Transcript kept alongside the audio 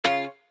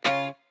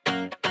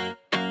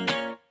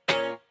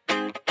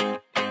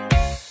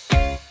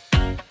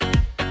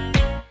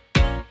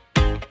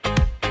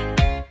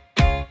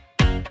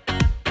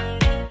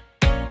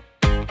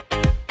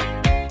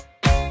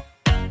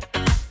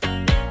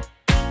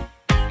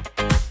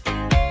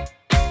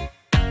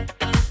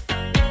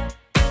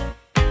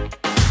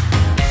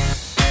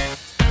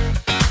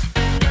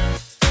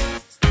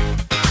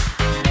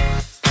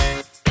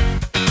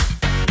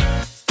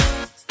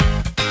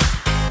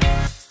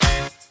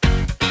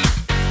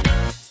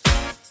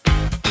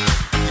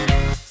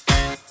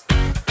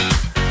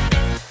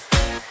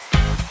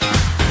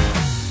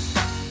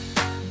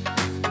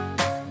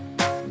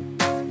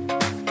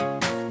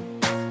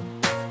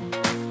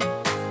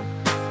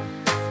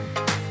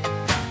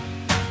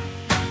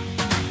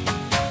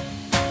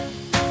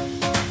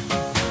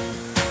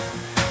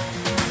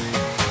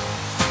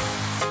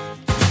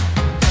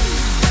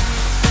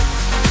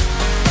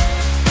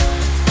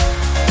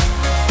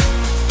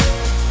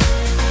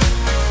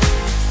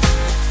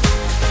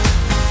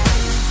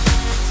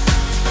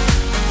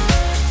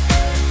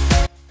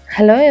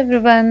Hello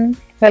everyone,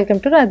 welcome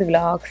to రాది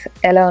vlogs.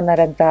 ఎలా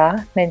ఉన్నారంతా?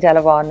 నేను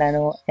చాలా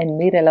బాగున్నాను. అండ్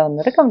మీరు ఎలా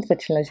ఉన్నారో కామెంట్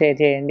సెక్షన్లో షేర్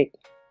చేయండి.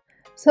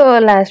 సో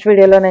లాస్ట్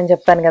వీడియోలో నేను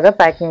చెప్పాను కదా,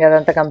 ప్యాకింగ్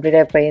అదంతా కంప్లీట్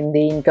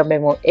అయిపోయింది. ఇంకా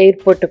మేము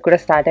ఎయిర్పోర్ట్కి కూడా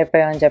స్టార్ట్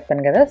అయిపోయామని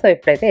చెప్పాను కదా. సో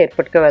ఇప్పుడైతే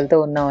ఎయిర్పోర్ట్కి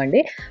వెళ్తూ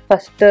ఉన్నామండి.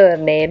 ఫస్ట్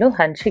నేను,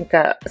 హన్ష్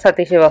ఇంకా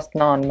సతీష్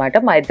వస్తున్నాం అనమాట.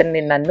 మా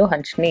ఇద్దరిని, నన్ను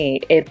హన్ష్ని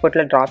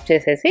ఎయిర్పోర్ట్లో డ్రాప్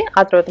చేసేసి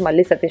ఆ తర్వాత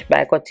మళ్ళీ సతీష్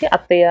బ్యాక్ వచ్చి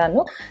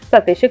అత్తయ్యను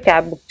సతీష్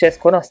క్యాబ్ బుక్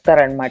చేసుకొని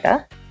వస్తారనమాట.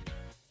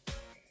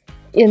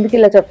 ఎందుకు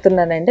ఇలా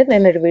చెప్తున్నానంటే,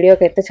 నేను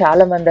వీడియోకి అయితే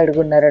చాలా మంది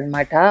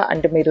అడుగున్నారనమాట.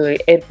 అంటే మీరు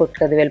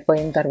ఎయిర్పోర్ట్కి అది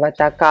వెళ్ళిపోయిన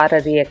తర్వాత కార్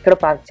అది ఎక్కడ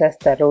పార్క్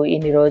చేస్తారు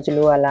ఇన్ని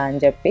రోజులు అలా అని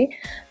చెప్పి.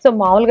 సో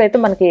మామూలుగా అయితే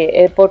మనకి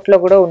ఎయిర్పోర్ట్లో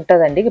కూడా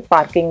ఉంటుందండి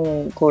పార్కింగ్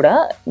కూడా.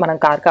 మనం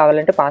కార్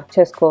కావాలంటే పార్క్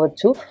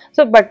చేసుకోవచ్చు.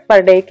 సో బట్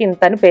పర్ డేకి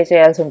ఇంత అని పే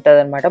చేయాల్సి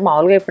ఉంటుంది అనమాట.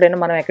 మామూలుగా ఎప్పుడైనా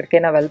మనం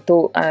ఎక్కడికైనా వెళ్తూ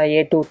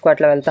ఏ టూర్కు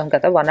అట్లా వెళ్తాం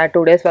కదా, 1 or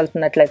 2 days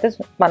వెళ్తున్నట్లయితే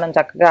మనం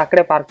చక్కగా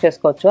అక్కడే పార్క్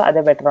చేసుకోవచ్చు.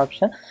 అదే బెటర్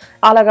ఆప్షన్.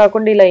 అలా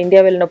కాకుండా ఇలా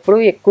ఇండియా వెళ్ళినప్పుడు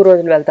ఎక్కువ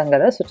రోజులు వెళ్తాం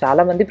కదా, సో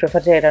చాలామంది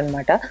ప్రిఫర్ చేయరనమాట.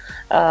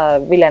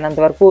 వీలైనంత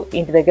వరకు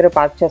ఇంటి దగ్గర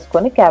పార్క్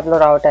చేసుకొని క్యాబ్లో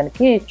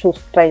రావడానికి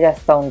ట్రై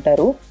చేస్తూ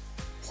ఉంటారు.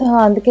 సో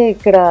అందుకే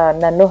ఇక్కడ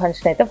నన్ను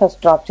హన్ష్ని అయితే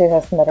ఫస్ట్ డ్రాప్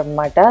చేసేస్తున్నారు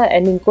అనమాట.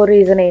 అండ్ ఇంకో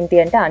రీజన్ ఏంటి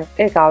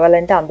అంటే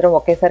కావాలంటే అందరం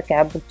ఒకేసారి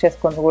క్యాబ్ బుక్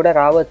చేసుకొని కూడా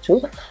రావచ్చు.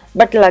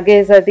 బట్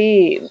లగేజ్ అది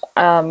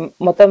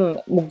మొత్తం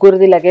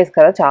ముగ్గురిది లగేజ్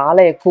కదా,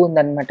 చాలా ఎక్కువ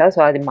ఉందన్నమాట. సో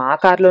అది మా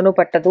కార్లోనూ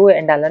పట్టదు.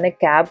 అండ్ అలానే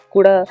క్యాబ్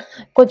కూడా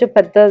కొంచెం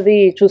పెద్దది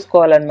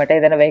చూసుకోవాలన్నమాట,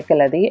 ఏదైనా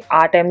వెహికల్ అది.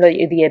 ఆ టైంలో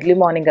ఇది ఎర్లీ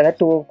మార్నింగ్ కదా,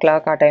 2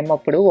 o'clock ఆ టైం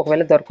అప్పుడు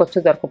ఒకవేళ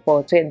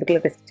దొరకపోవచ్చు, ఎందుకు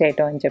రిస్క్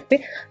చేయటం అని చెప్పి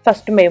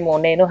ఫస్ట్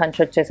నేను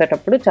హన్ష్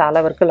వచ్చేసేటప్పుడు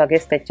చాలా వరకు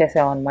లగేజ్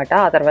తెచ్చేసామన్నమాట.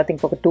 ఆ తర్వాత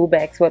ఇంకొక 2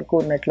 bags వరకు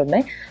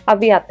ఉన్నట్లున్నాయి.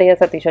 అవి అత్తయ్య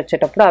సతీష్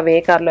వచ్చేటప్పుడు అవి ఏ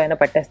కార్లో అయినా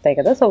పట్టేస్తాయి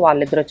కదా, సో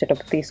వాళ్ళిద్దరు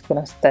వచ్చేటప్పుడు తీసుకుని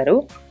వస్తారు.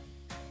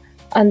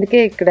 అందుకే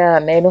ఇక్కడ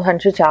నేను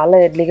హన్షు చాలా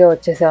ఎర్లీగా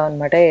వచ్చేసాం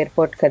అనమాట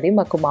ఎయిర్పోర్ట్కి. అది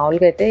మాకు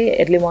మామూలుగా అయితే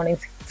ఎర్లీ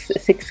మార్నింగ్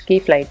 6కి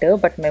ఫ్లైట్,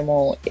 బట్ మేము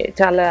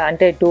చాలా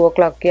అంటే 2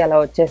 o'clockకి అలా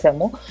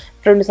వచ్చేసాము.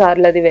 2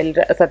 సార్లు అది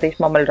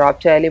సతీష్ మమ్మల్ని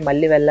డ్రాప్ చేయాలి,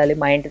 మళ్ళీ వెళ్ళాలి.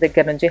 మా ఇంటి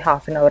దగ్గర నుంచి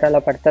 1/2 hour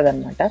అలా పడుతుంది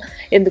అనమాట.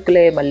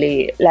 ఎందుకులే మళ్ళీ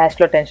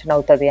లాస్ట్లో టెన్షన్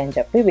అవుతుంది అని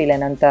చెప్పి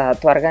వీలైనంత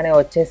త్వరగానే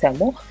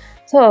వచ్చేసాము.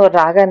 సో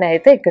రాగానే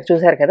అయితే ఇక్కడ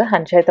చూసారు కదా,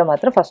 హన్ష్ అయితే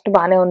మాత్రం ఫస్ట్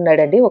బాగానే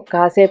ఉన్నాడండి.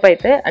 కాసేపు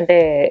అయితే అంటే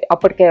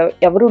అప్పటికే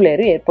ఎవరూ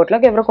లేరు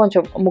ఎయిర్పోర్ట్లోకి, ఎవరో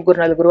కొంచెం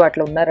 3-4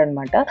 అట్లా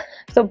ఉన్నారనమాట.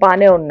 సో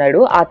బాగానే ఉన్నాడు.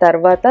 ఆ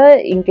తర్వాత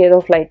ఇంకేదో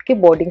ఫ్లైట్కి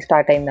బోర్డింగ్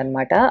స్టార్ట్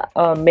అయిందనమాట.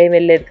 మేము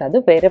వెళ్ళేది కాదు,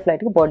 వేరే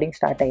ఫ్లైట్కి బోర్డింగ్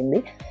స్టార్ట్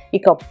అయింది.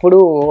 ఇక అప్పుడు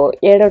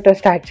ఏడవటం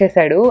స్టార్ట్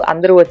చేశాడు.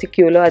 అందరూ వచ్చి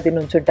క్యూలో అది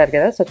నుంచుంటారు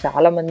కదా, సో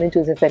చాలా మందిని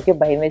చూసేసరికి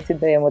భయం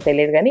వేసిందో ఏమో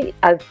తెలియదు కానీ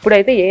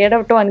అప్పుడైతే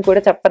ఏడవటం అని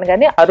కూడా చెప్పను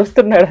కానీ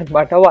అరుస్తున్నాడు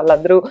అనమాట.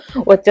 వాళ్ళందరూ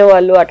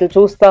వచ్చేవాళ్ళు అట్లా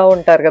చూస్తూ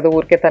ఉంటారు కదా,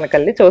 ఊరికే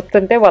తనకల్లి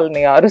చూస్తుంటే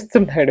వాళ్ళని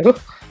అరుస్తున్నాడు.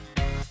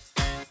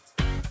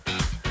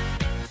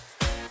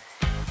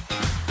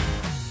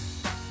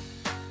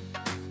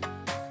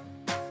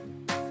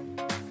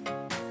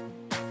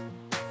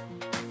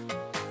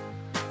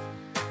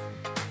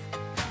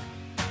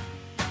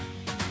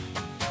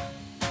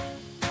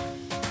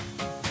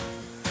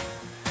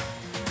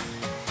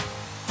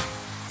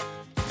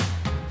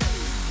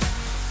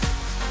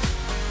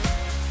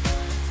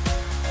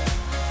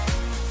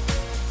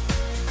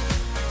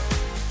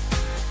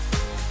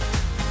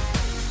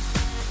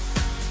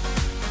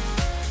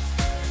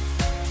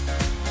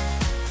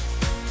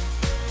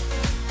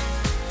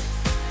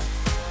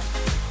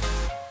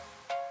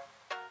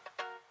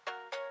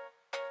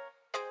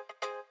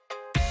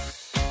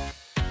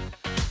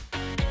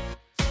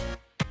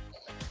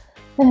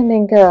 అండ్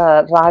ఇంకా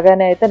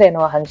రాగానే అయితే నేను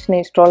హన్ష్ని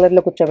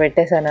స్ట్రోలర్లో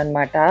కూర్చోబెట్టేశాను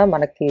అనమాట.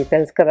 మనకి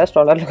తెలుసు కదా,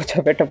 స్ట్రోలర్లో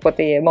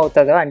కూర్చోబెట్టకపోతే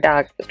ఏమవుతుందో. అంటే ఆ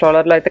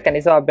స్ట్రోలర్లో అయితే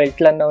కనీసం ఆ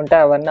బెల్ట్లన్నీ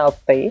ఉంటాయి, అవన్నీ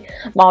ఆపుతాయి.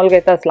 మామూలుగా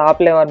అయితే అసలు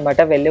ఆపలేము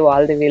అనమాట. వెళ్ళి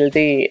వాళ్ళది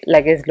వీళ్ళది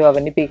లగేజ్లు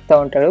అవన్నీ పీకుతూ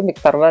ఉంటాడు.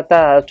 మీకు తర్వాత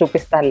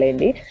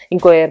చూపిస్తానులేండి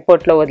ఇంకో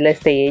ఎయిర్పోర్ట్లో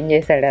వదిలేస్తే ఏం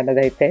చేశాడు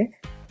అన్నదైతే.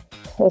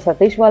 సో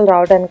సతీష్ వాళ్ళు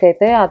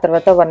రావడానికైతే ఆ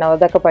తర్వాత 1 hour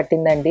దాకా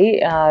పట్టిందండి.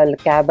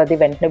 క్యాబ్ అది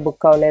వెంటనే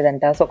బుక్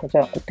అవ్వలేదంట. సో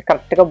కొంచెం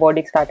కరెక్ట్గా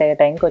బోర్డింగ్ స్టార్ట్ అయ్యే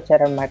టైంకి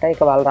వచ్చారనమాట.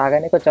 ఇక వాళ్ళు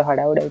రాగానే కొంచెం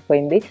హడావుడి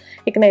అయిపోయింది.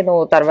 ఇక నేను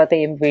తర్వాత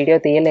ఏం వీడియో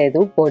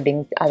తీయలేదు.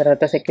 బోర్డింగ్ ఆ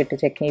తర్వాత సెక్యూరిటీ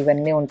చెకింగ్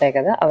ఇవన్నీ ఉంటాయి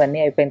కదా,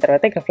 అవన్నీ అయిపోయిన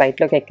తర్వాత ఇక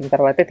ఫ్లైట్లోకి ఎక్కిన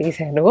తర్వాతే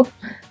తీసాను.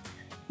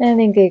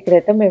 నేను ఇంకా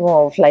ఇక్కడైతే మేము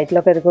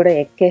ఫ్లైట్లోకి అది కూడా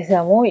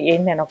ఎక్కేసాము.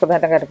 ఏంటి నేను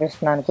ఒక్కదాంట్లో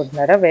కనిపిస్తున్నాను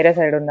అనుకుంటున్నారా? వేరే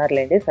సైడ్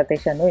ఉన్నారులేండి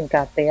సతీష్ అను, ఇంకా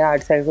అత్తయ్య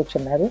అటు సైడ్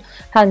కూర్చున్నారు.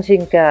 హన్ష్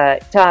ఇంకా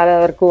చాలా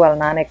వరకు వాళ్ళ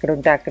నాన్న ఎక్కడ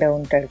ఉంటే అక్కడే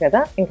ఉంటాడు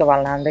కదా, ఇంకా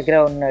వాళ్ళ నాన్న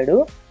దగ్గరే ఉన్నాడు.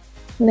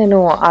 నేను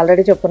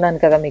ఆల్రెడీ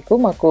చెప్పున్నాను కదా మీకు,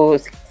 మాకు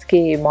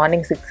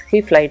మార్నింగ్ 6కి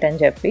ఫ్లైట్ అని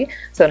చెప్పి.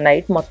 సో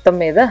నైట్ మొత్తం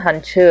మీద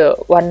హన్ష్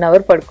 1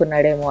 hour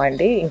పడుకున్నాడేమో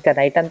అండి. ఇంకా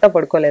నైట్ అంతా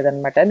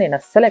పడుకోలేదనమాట. నేను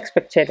అస్సలు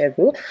ఎక్స్పెక్ట్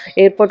చేయలేదు.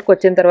 ఎయిర్పోర్ట్కి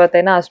వచ్చిన తర్వాత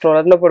అయినా ఆ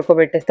స్ట్రోలర్లో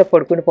పడుకోబెట్టేస్తే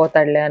పడుకుని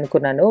పోతాడులే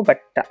అనుకున్నాను.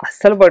 బట్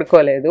అస్సలు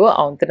పడుకోలేదు,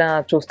 అవుతున్నా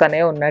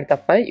చూస్తూనే ఉన్నాడు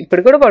తప్ప.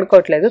 ఇప్పుడు కూడా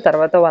పడుకోవట్లేదు.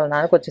 తర్వాత వాళ్ళ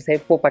నాన్నకు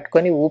వచ్చేసేపు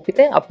పట్టుకొని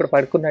ఊపితే అప్పుడు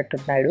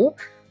పడుకున్నట్టున్నాడు.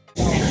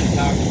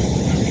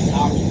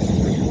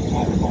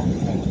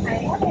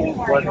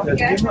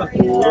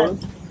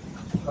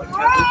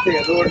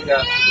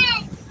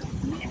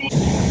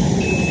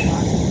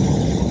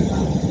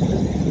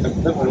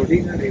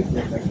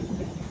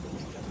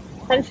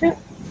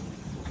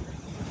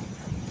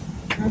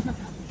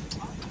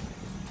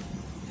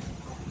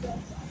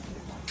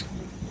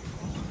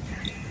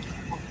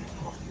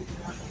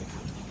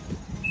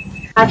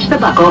 Attach the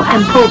buckle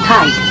and pull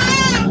tight.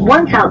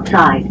 Once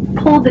outside,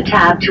 pull the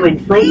tab to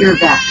inflate your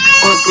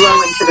vest or blow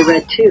into the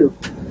red tube.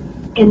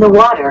 In the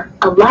water,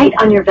 a light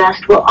on your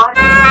vest will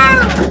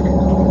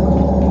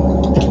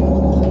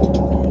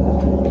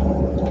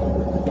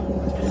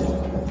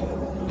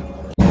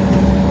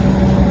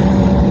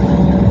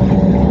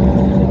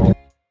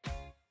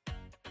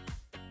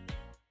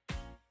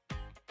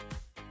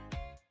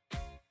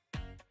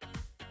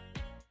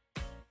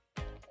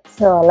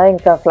so అలా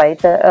ఇంకా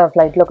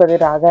ఫ్లైట్లోకి అది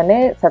రాగానే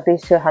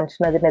సతీష్ హన్ష్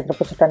నది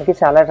నిద్రపుచ్చడానికి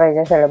చాలా try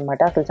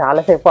చేశాడనమాట. అసలు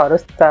చాలాసేపు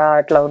అరుస్తా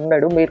అట్లా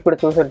ఉన్నాడు. మీరు కూడా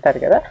చూసుంటారు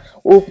కదా,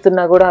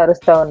 ఊపుతున్నా కూడా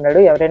అరుస్తూ ఉన్నాడు.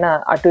 ఎవరైనా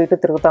అటు ఇటు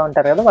తిరుగుతూ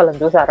ఉంటారు కదా, వాళ్ళని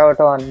చూసి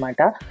అరవటం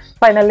అనమాట.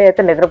 ఫైనల్లీ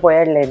అయితే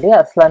నిద్రపోయాడులేండి.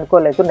 అసలు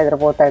అనుకోలేదు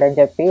నిద్రపోతాడని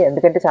చెప్పి.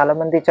 ఎందుకంటే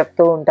చాలామంది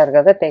చెప్తూ ఉంటారు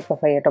కదా, టేక్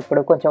ఆఫ్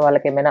అయ్యేటప్పుడు కొంచెం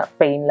వాళ్ళకి ఏమైనా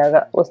పెయిన్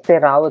లాగా వస్తే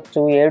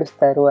రావచ్చు,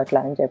 ఏడుస్తారు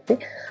అట్లా అని చెప్పి.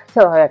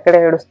 సో ఎక్కడ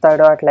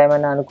ఏడుస్తాడో అట్లా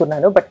ఏమైనా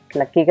అనుకున్నాను. బట్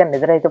లక్కీగా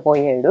నిద్ర అయితే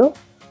పోయాడు.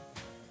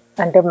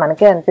 అంటే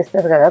మనకే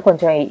అనిపిస్తుంది కదా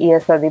కొంచెం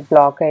ఇయర్స్ అది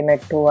బ్లాక్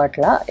అయినట్టు,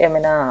 అట్లా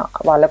ఏమైనా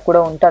వాళ్ళకు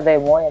కూడా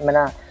ఉంటుందేమో,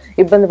 ఏమైనా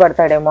ఇబ్బంది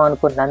పడతాడేమో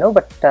అనుకున్నాను.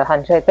 బట్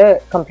హన్ష్ అయితే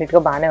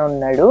కంప్లీట్గా బాగానే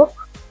ఉన్నాడు.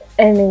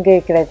 అండ్ ఇంకా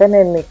ఇక్కడైతే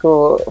నేను మీకు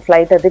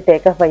ఫ్లైట్ అది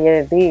టేక్ ఆఫ్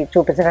అయ్యేది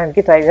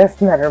చూపించడానికి ట్రై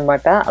చేస్తున్నాను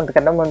అనమాట.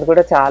 అందుకన్నా ముందు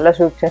కూడా చాలా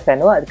షూట్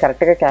చేశాను, అది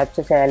కరెక్ట్గా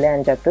క్యాప్చర్ చేయాలి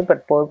అని చెప్పి.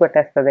 బట్ బోర్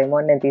కొట్టేస్తుందేమో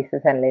అని నేను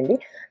తీసేసానులేండి.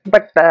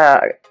 బట్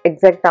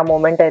ఎగ్జాక్ట్ ఆ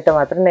మూమెంట్ అయితే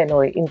మాత్రం నేను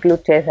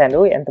ఇంక్లూడ్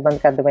చేశాను.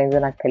 ఎంతమందికి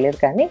అర్థమైందో నాకు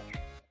తెలియదు, కానీ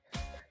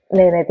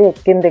నేనైతే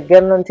ఎక్కిన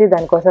దగ్గర నుంచి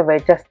దానికోసం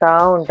వెయిట్ చేస్తూ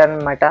ఉంటాను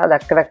అనమాట. అది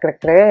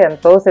అక్కడక్కడక్కడే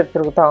ఎంతో సేపు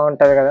తిరుగుతూ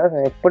ఉంటుంది కదా,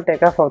 ఎప్పుడు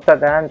టేక్ ఆఫ్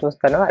అవుతుందా అని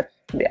చూస్తాను.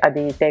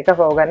 అది టేక్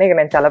ఆఫ్ అవగానే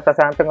ఇక నేను చాలా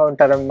ప్రశాంతంగా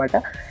ఉంటాను అనమాట.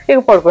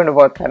 ఇక పడుకుంటూ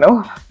పోతాను.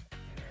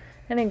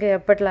 నేను ఇంకా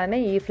ఎప్పట్లానే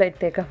ఈ ఫ్లైట్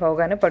టేక్ ఆఫ్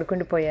అవగానే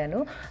పడుకుండిపోయాను.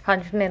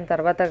 హన్ష్ నేను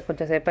తర్వాత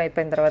కొంచెంసేపు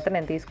అయిపోయిన తర్వాత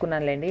నేను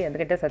తీసుకున్నానులేండి.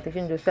 ఎందుకంటే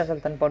సతీష్ని చూస్తే అసలు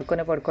తను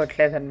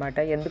పడుకోవట్లేదు అనమాట.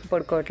 ఎందుకు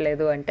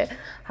పడుకోవట్లేదు అంటే,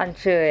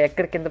 హన్ష్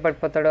ఎక్కడ కింద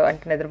పడిపోతాడో,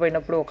 అంటే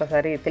నిద్రపోయినప్పుడు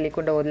ఒకసారి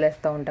తెలియకుండా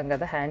వదిలేస్తూ ఉంటాం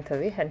కదా హ్యాండ్స్,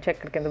 అది హన్ష్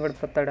ఎక్కడ కింద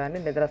పడిపోతాడో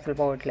అని నిద్ర అసలు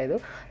పోవట్లేదు.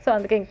 సో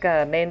అందుకే ఇంకా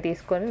నేను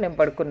తీసుకొని నేను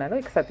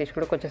పడుకున్నాను. ఇక సతీష్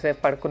కూడా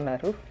కొంచెంసేపు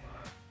పడుకున్నారు.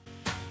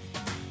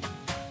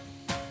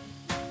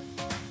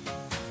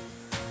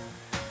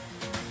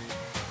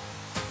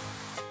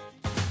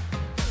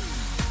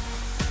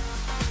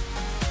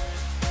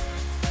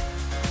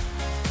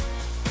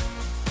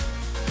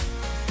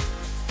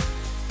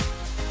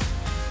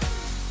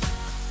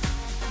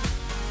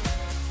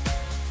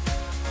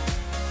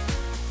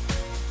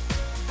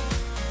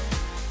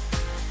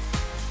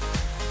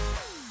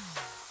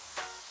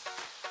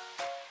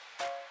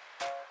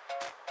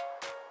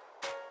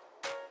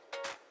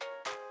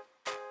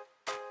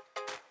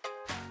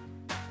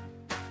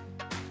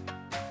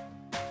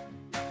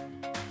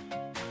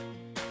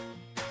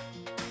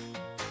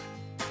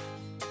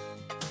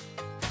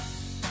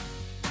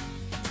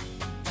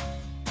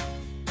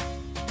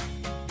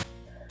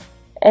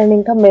 అండ్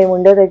ఇంకా మేము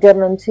ఉండే దగ్గర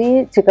నుంచి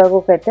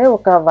చికాగోకి అయితే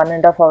ఒక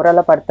 1.5 hours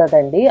అలా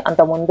పడుతుందండి.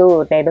 అంతకుముందు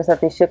నేను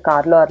సతీష్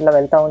కార్లో అట్లా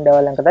వెళ్తూ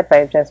ఉండేవాళ్ళం కదా,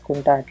 డ్రైవ్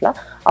చేసుకుంటా అట్లా.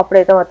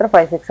 అప్పుడైతే మాత్రం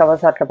 5-6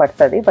 hours అట్లా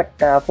పడుతుంది.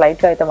 బట్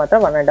ఫ్లైట్లో అయితే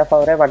మాత్రం 1.5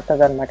 hours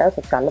పడుతుంది అనమాట.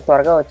 సో చాలా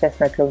త్వరగా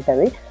వచ్చేసినట్లు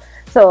ఉంటుంది.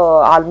 సో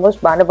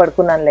ఆల్మోస్ట్ బాగానే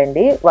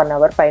పడుకున్నానులేండి. 1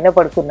 hour పైన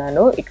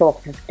పడుకున్నాను. ఇక ఒక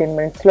 15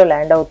 minutesలో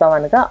ల్యాండ్ అవుతాం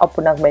అనగా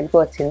అప్పుడు నాకు మెలకు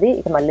వచ్చింది.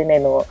 ఇక మళ్ళీ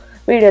నేను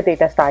వీడియో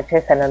తీయటం స్టార్ట్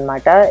చేశాను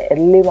అనమాట.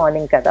 ఎర్లీ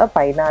మార్నింగ్ కదా,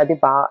 పైన అది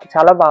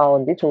చాలా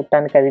బాగుంది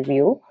చూడటానికి అది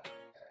వ్యూ.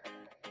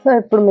 సో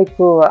ఇప్పుడు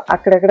మీకు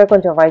అక్కడక్కడ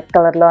కొంచెం వైట్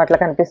కలర్లో అట్లా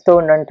కనిపిస్తూ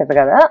ఉంటుంది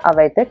కదా,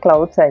 అవైతే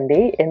క్లౌడ్స్ అండి.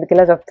 ఎందుకు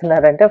ఇలా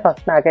చెప్తున్నారంటే,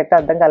 ఫస్ట్ నాకైతే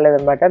అర్థం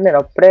కాలేదనమాట. నేను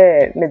అప్పుడే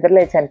నిద్ర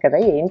లేచాను కదా,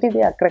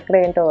 ఏంటిది అక్కడక్కడ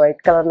ఏంటో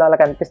వైట్ కలర్లో అలా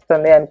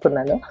కనిపిస్తుంది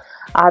అనుకున్నాను.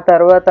 ఆ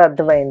తర్వాత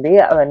అర్థమైంది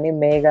అవన్నీ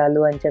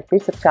మేఘాలు అని చెప్పి.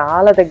 సో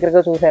చాలా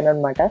దగ్గరగా చూశాను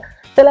అనమాట.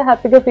 చాలా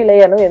హ్యాపీగా ఫీల్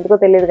అయ్యాను, ఎందుకో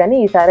తెలియదు కానీ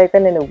ఈసారి అయితే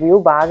నేను వ్యూ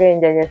బాగా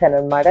ఎంజాయ్ చేశాను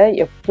అనమాట.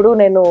 ఎప్పుడు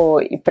నేను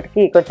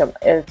ఇప్పటికీ కొంచెం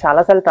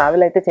చాలాసార్లు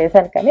ట్రావెల్ అయితే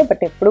చేశాను కానీ,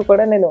 బట్ ఎప్పుడు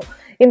కూడా నేను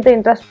ఇంత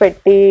ఇంట్రెస్ట్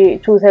పెట్టి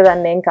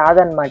చూసేదాన్ని ఏం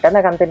కాదనమాట.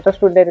 నాకు అంత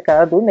ఇంట్రెస్ట్ ఉండేది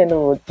కాదు. నేను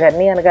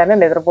జర్నీ అనగానే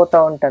నిద్రపోతూ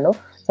ఉంటాను.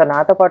 సో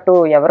నాతో పాటు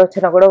ఎవరు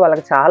వచ్చినా కూడా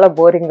వాళ్ళకి చాలా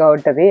బోరింగ్గా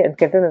ఉంటుంది.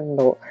 ఎందుకంటే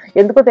నేను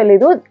ఎందుకో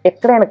తెలీదు,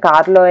 ఎక్కడైనా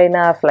కార్లో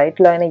అయినా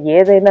ఫ్లైట్లో అయినా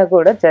ఏదైనా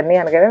కూడా జర్నీ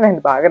అనగానే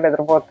నేను బాగా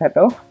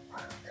నిద్రపోతాను.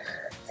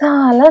 సో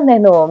అలా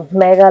నేను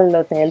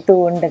మేఘాల్లో తేలుతూ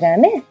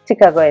ఉండగానే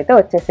చికాగో అయితే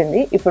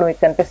వచ్చేసింది. ఇప్పుడు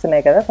మీకు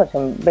కనిపిస్తున్నాయి కదా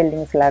కొంచెం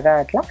బిల్డింగ్స్ లాగా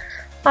అట్లా,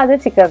 అదే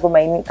చికాగో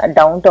మెయిన్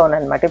డౌన్ టౌన్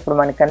అనమాట ఇప్పుడు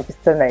మనకు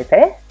కనిపిస్తుంది.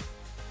 అయితే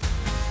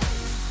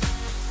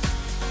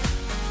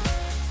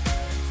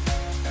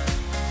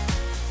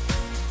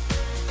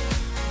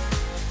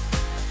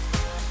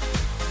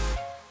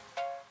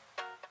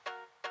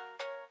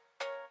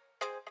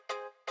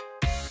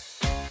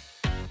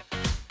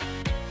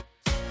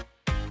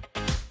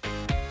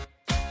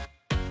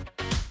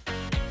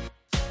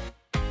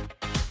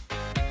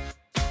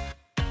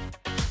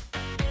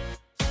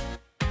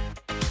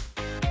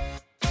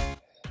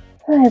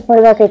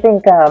ఇప్పటిదాకైతే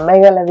ఇంకా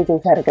మేఘాలు అవి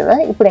చూసారు కదా,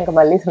 ఇప్పుడు ఇంకా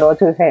మళ్ళీ స్నో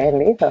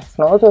చూసేయండి. సో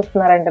స్నో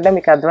చూస్తున్నారంటేనే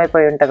మీకు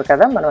అర్థమైపోయి ఉంటుంది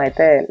కదా మనం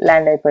అయితే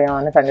ల్యాండ్ అయిపోయాం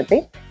అనే సంగతి.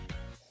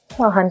 సో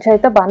హన్స్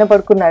అయితే బాగానే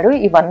పడుకున్నాడు.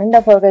 ఈ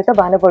 1.5 అవర్ అయితే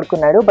బాగానే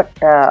పడుకున్నాడు.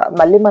 బట్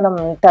మళ్ళీ మనం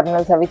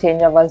టర్మినల్స్ అవి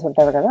చేంజ్ అవ్వాల్సి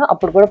ఉంటుంది కదా,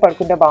 అప్పుడు కూడా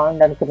పడుకుంటే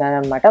బాగుండు అనుకున్నాను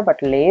అనమాట.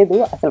 బట్ లేదు,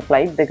 అసలు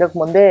ఫ్లైట్ దిగక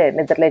ముందే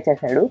నిద్ర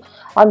లేచేశాడు.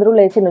 అందరూ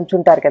లేచి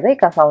నుంచుంటారు కదా,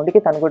 ఇక ఆ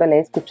సౌండ్కి తను కూడా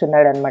లేచి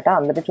కూర్చున్నాడు అనమాట.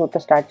 అందరూ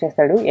చూడటం స్టార్ట్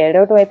చేస్తాడు.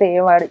 ఏడవటం అయితే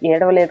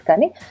ఏడవలేదు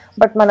కానీ,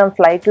 బట్ మనం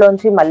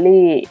ఫ్లైట్లోంచి మళ్ళీ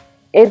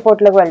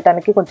ఎయిర్పోర్ట్లోకి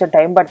వెళ్ళటానికి కొంచెం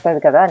టైం పడుతుంది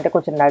కదా, అంటే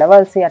కొంచెం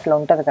నడవాల్సి అట్లా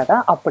ఉంటుంది కదా,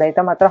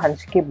 అప్పుడైతే మాత్రం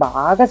హన్స్కి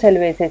బాగా చలి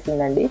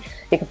వేసేసిందండి.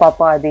 ఇక పాప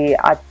అది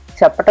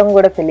చెప్పటం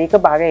కూడా తెలియక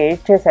బాగా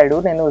ఏడ్చేశాడు.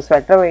 నేను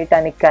స్వెటర్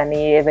వేయటానికి కానీ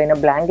ఏవైనా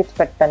బ్లాంకెట్స్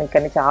పెట్టడానికి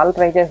కానీ చాలా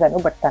ట్రై చేశాను.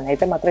 బట్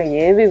తనైతే మాత్రం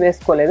ఏవి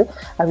వేసుకోలేదు.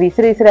 అవి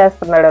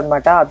విసిరేస్తున్నాడు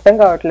అనమాట. అర్థం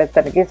కావట్లేదు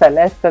తనకి,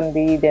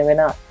 చల్లేస్తుంది, ఇది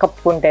ఏమైనా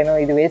కప్పుకుంటేనో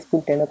ఇది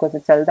వేసుకుంటేనో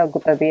కొంచెం చలి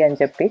తగ్గుతుంది అని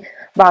చెప్పి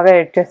బాగా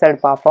ఏడ్చేశాడు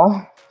పాపం.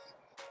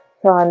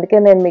 సో అందుకే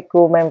నేను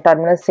మేము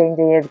టర్మినల్స్ చేంజ్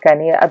అయ్యేది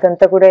కానీ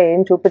అదంతా కూడా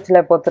ఏం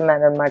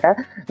చూపించలేకపోతున్నాను అనమాట.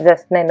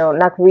 జస్ట్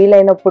నాకు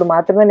వీలైనప్పుడు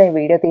మాత్రమే నేను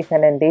వీడియో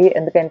తీసానండి.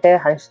 ఎందుకంటే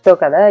హన్స్తో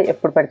కదా,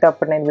 ఎప్పుడు పడితే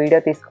అప్పుడు నేను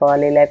వీడియో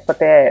తీసుకోవాలి,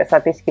 లేకపోతే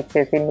సతీష్కి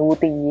ఇచ్చేసి నువ్వు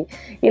తీయి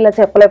ఇలా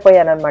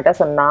చెప్పలేకపోయాను అనమాట.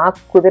 సో నాకు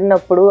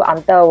కుదిరినప్పుడు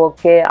అంతా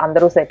ఓకే,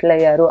 అందరూ సెటిల్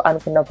అయ్యారు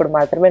అనుకున్నప్పుడు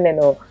మాత్రమే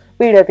నేను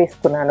వీడియో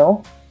తీసుకున్నాను.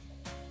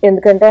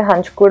 ఎందుకంటే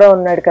హన్స్ కూడా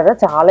ఉన్నాడు కదా,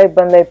 చాలా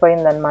ఇబ్బంది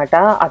అయిపోయిందనమాట.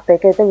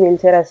 అత్తయ్యకి అయితే వీల్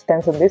చైర్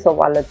అసిస్టెన్స్ ఉంది. సో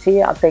వాళ్ళు వచ్చి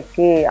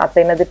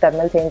అత్తయ్యనది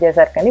టర్మినల్ చేంజ్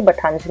చేశారు కానీ,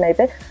 బట్ హన్స్ని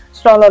అయితే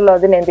స్ట్రాలర్లో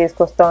అది నేను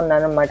తీసుకొస్తూ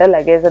ఉన్నాను అనమాట.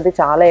 లగేజ్ అది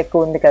చాలా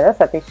ఎక్కువ ఉంది కదా,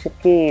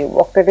 సతీష్కి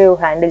ఒక్కటి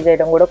హ్యాండిల్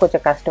చేయడం కూడా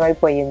కొంచెం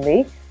కష్టమైపోయింది.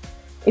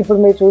 ఇప్పుడు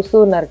మీరు చూస్తూ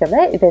ఉన్నారు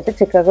కదా, ఇదైతే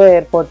చికాగో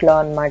ఎయిర్పోర్ట్లో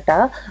అనమాట.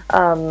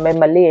 మేము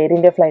మళ్ళీ ఎయిర్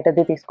ఇండియా ఫ్లైట్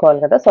అది తీసుకోవాలి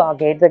కదా, సో ఆ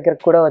గేట్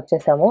దగ్గరకు కూడా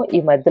వచ్చేసాము. ఈ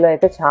మధ్యలో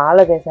అయితే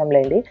చాలా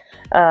చేసాంలేండి.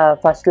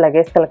 ఫస్ట్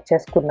లగేజ్ కలెక్ట్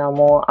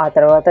చేసుకున్నాము, ఆ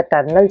తర్వాత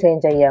టర్మినల్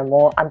చేంజ్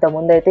అయ్యాము.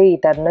 అంతకుముందు అయితే ఈ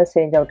టర్మినల్స్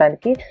చేంజ్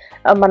అవ్వడానికి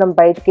మనం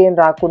బయటికి ఏం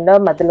రాకుండా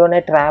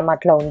మధ్యలోనే ట్రామ్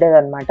అట్లా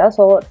ఉండేదన్నమాట.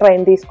 సో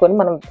ట్రైన్ తీసుకొని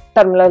మనం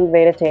టర్మినల్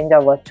వేరే చేంజ్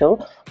అవ్వచ్చు.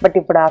 బట్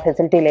ఇప్పుడు ఆ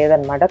ఫెసిలిటీ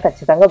లేదనమాట.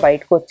 ఖచ్చితంగా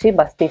బయటకు వచ్చి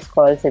బస్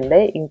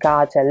తీసుకోవాల్సిందే. ఇంకా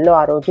ఆ చలిలో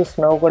ఆ రోజు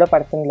స్నో కూడా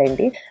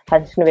పడుతుందిలేండి.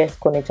 హన్స్ని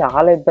వేసుకొని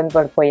చాలా ఇబ్బంది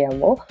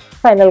పడిపోయాము.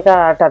 ఫైనల్గా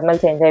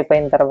టర్మినల్ చేంజ్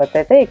అయిపోయిన తర్వాత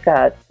అయితే ఇక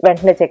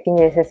వెంటనే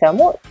చెక్కింగ్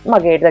చేసేసాము. మా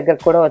గేట్ దగ్గర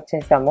కూడా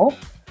వచ్చేసాము.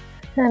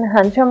 అండ్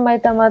హన్షమ్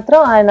అయితే మాత్రం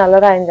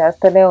ఆయన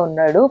చేస్తూనే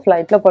ఉన్నాడు.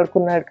 ఫ్లైట్లో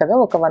పడుకున్నాడు కదా,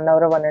 ఒక 1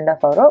 అవర్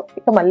 1.5 అవర్,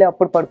 ఇక మళ్ళీ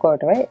అప్పుడు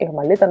పడుకోవటమే. ఇక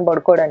మళ్ళీ తను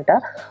పడుకోడంట.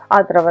 ఆ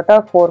తర్వాత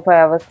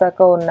 4-5 అవర్స్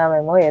దాకా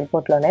ఉన్నామేమో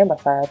ఎయిర్పోర్ట్లోనే.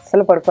 బస్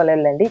అస్సలు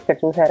పడుకోలేదండి. ఇక్కడ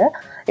చూసారా,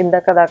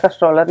 ఇందాక దాకా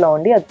స్ట్రోలర్లో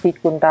ఉండి అది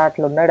పీక్కుంటా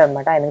అట్లా ఉన్నాడు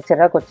అనమాట. ఆయనకు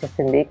చిరాకు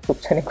వచ్చేసింది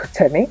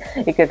కూర్చొని.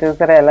 ఇక్కడ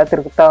చూసారా ఎలా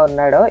తిరుగుతూ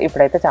ఉన్నాడో.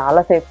 ఇప్పుడైతే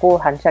చాలాసేపు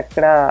హన్స్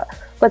అక్కడ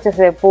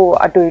కొంచెంసేపు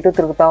అటు ఇటు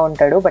తిరుగుతూ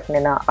ఉంటాడు. బట్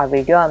నేను ఆ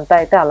వీడియో అంతా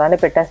అయితే అలానే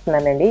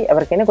పెట్టేస్తున్నానండి.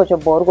 ఎవరికైనా కొంచెం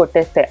బోర్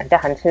కొట్టేస్తే, అంటే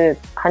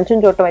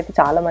హన్స్ని చూడటం అయితే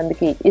చాలా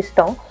మందికి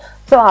ఇష్టం.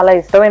 సో అలా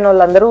ఇష్టమైన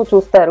వాళ్ళందరూ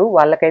చూస్తారు,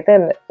 వాళ్ళకైతే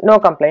నో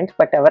కంప్లైంట్స్.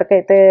 బట్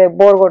ఎవరికైతే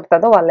బోర్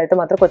కొడుతుందో వాళ్ళైతే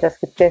మాత్రం కొంచెం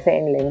స్కిప్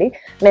చేసేయండి.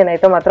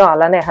 నేనైతే మాత్రం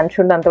అలానే హన్స్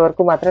ఉన్నంత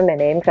వరకు మాత్రం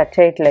నేను ఏం కట్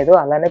చేయట్లేదు,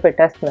 అలానే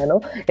పెట్టేస్తున్నాను.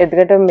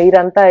 ఎందుకంటే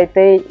మీరంతా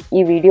అయితే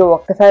ఈ వీడియో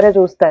ఒక్కసారే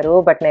చూస్తారు,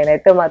 బట్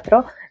నేనైతే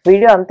మాత్రం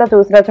వీడియో అంతా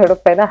చూసినా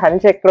చూడకపోయినా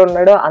హన్స్ ఎక్కడ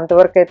ఉన్నాడో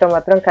అంతవరకు అయితే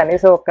మాత్రం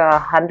కనీసం ఒక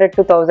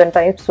 100-1000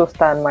 టైమ్స్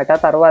చూస్తాను అనమాట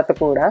తర్వాత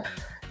కూడా.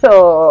 సో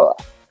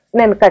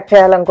నేను కట్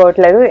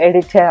చేయాలనుకోవట్లేదు,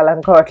 ఎడిట్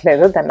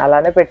చేయాలనుకోవట్లేదు, దాన్ని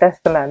అలానే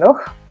పెట్టేస్తున్నాను.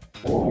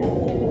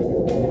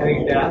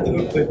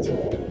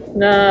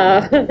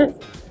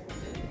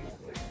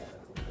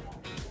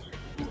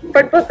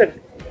 పడిపోతుంది.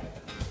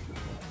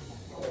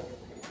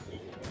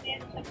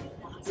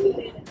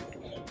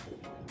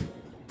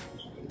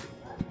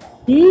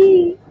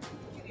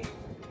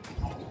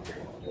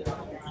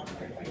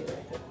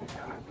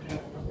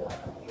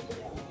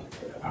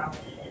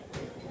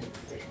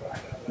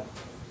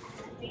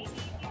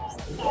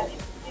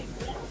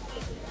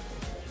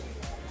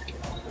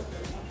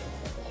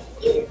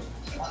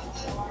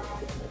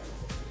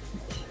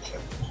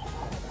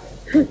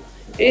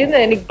 ఏందా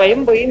నీకు భయం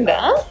పోయిందా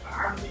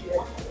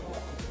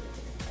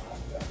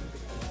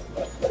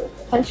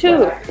హన్షు?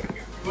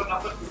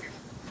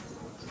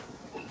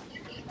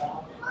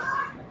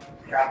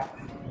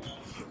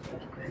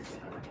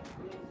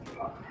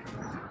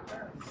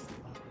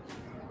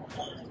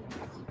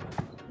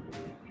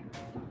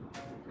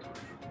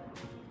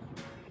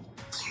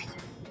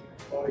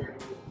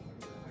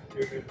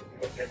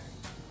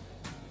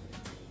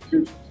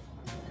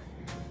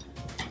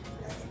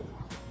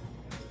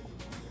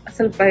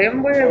 అసలు భయం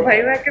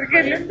ఎక్కడికి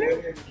వెళ్ళింది?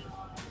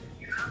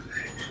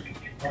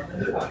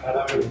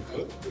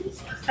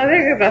 అదే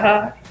కదా.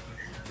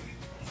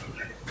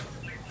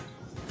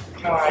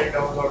 No, I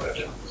downloaded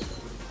it.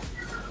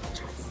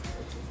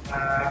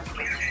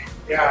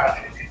 Yeah,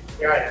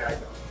 I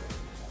know.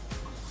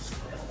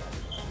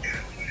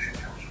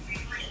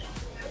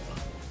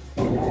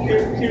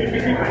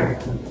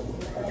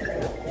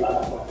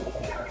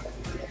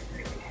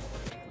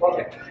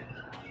 Okay.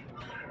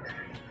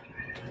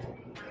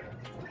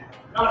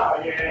 No,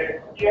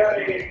 yeah,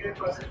 it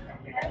was.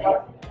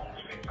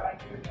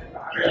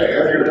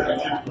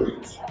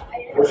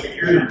 For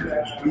security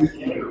reasons, please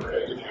keep your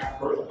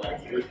personal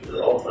information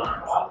at all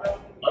times.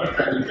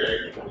 Unattended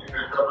bags will be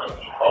picked up at the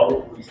Chicago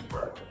Police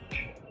Department.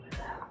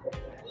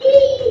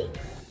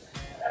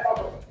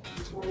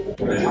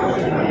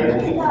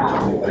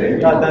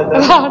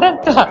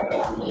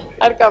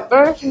 అది అర్థం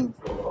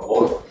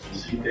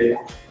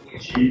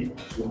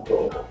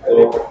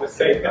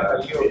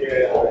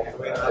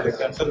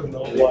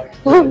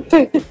అంతే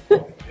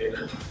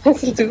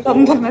అసలు చూడు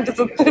అందరు నటు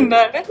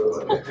చూస్తున్నాడు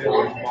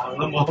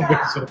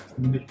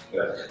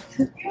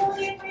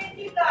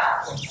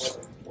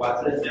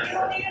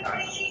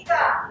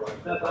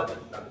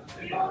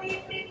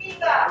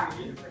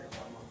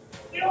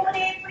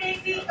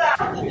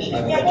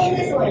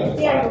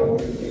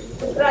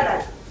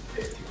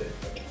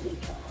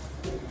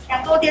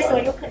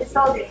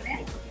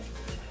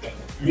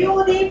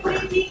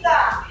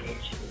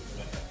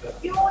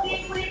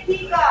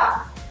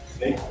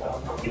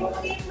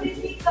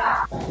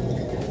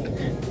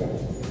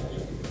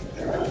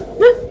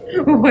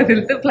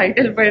వదిలితే flight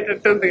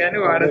వెళ్ళిపోయేటట్టుంది కానీ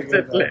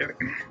వాడచ్చట్లేదు.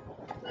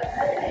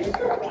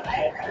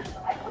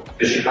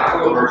 The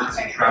Chicago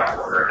Emergency Travel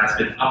Order has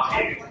been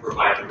updated to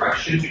provide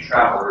direction to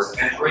travelers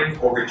entering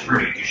or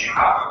returning to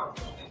Chicago.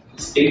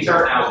 States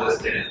are now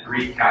listed in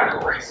 3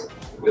 categories,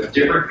 with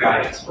different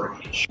guidance for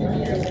each.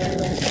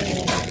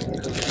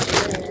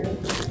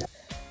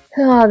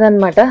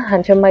 అదనమాట.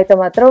 హన్షమ్మ అయితే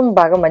మాత్రం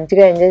బాగా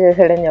మంచిగా ఎంజాయ్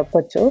చేశాడని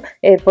చెప్పొచ్చు.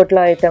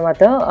 ఎయిర్పోర్ట్లో అయితే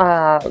మాత్రం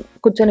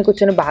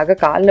కూర్చొని బాగా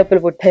కాళ్ళు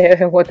నొప్పులు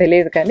పుట్టాయేమో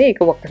తెలియదు కానీ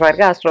ఇక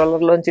ఒక్కసారిగా ఆ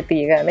స్ట్రోలర్లోంచి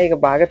తీయగానే ఇక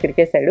బాగా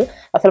తిరిగేశాడు.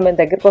 అసలు మేము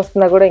దగ్గరికి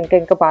వస్తున్నా కూడా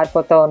ఇంకా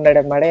పారిపోతూ ఉన్నాడు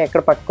అనమాట.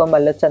 ఎక్కడ పట్టుకొని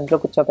మళ్ళీ వచ్చి అందులో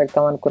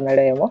కూర్చోబెడతాం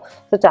అనుకున్నాడో ఏమో.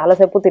 సో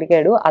చాలాసేపు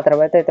తిరిగాడు. ఆ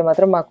తర్వాత అయితే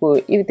మాత్రం మాకు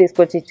ఇవి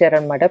తీసుకొచ్చి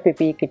ఇచ్చారనమాట,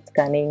 పిపిఈ కిట్స్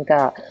కానీ ఇంకా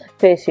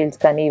ఫేస్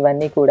షీల్డ్స్ కానీ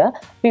ఇవన్నీ కూడా.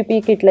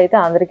 పిపిఈ కిట్లు అయితే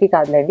అందరికీ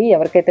కాదులేండి,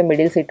 ఎవరికైతే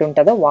మిడిల్ సీట్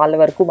ఉంటుందో వాళ్ళ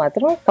వరకు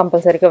మాత్రం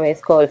కంపల్సరీగా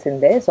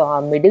వేసుకోవాల్సిందే. సో ఆ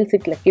మిడిల్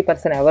సీట్ లక్కీ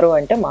పర్సన్ ఎవరు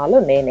అంటే మాలో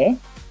నేనే.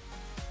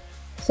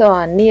 సో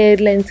అన్ని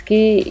ఎయిర్లైన్స్కి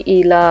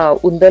ఇలా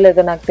ఉందో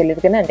లేదో నాకు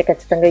తెలియదు కానీ అంటే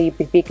ఖచ్చితంగా ఈ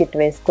పిపి కిట్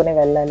వేసుకుని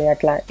వెళ్ళాలి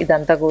అట్లా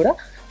ఇదంతా కూడా.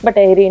 బట్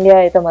ఎయిర్ ఇండియా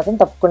అయితే మాత్రం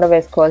తప్పకుండా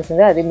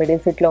వేసుకోవాల్సిందే. అది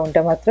మిడిల్ సీట్లో ఉంటే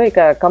మాత్రం ఇక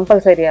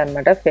కంపల్సరీ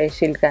అనమాట ఫేస్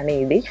షీల్డ్ కానీ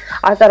ఇది.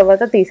 ఆ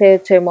తర్వాత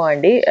తీసేయచ్చేమో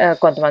అండి,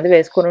 కొంతమంది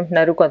వేసుకుని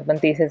ఉంటున్నారు,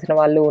 కొంతమంది తీసేసిన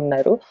వాళ్ళు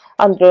ఉన్నారు.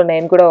 అందులో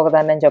నేను కూడా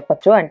ఒకదాన్ని అని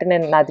చెప్పొచ్చు. అంటే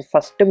నాది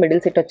ఫస్ట్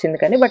మిడిల్ సీట్ వచ్చింది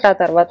కానీ బట్ ఆ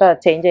తర్వాత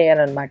చేంజ్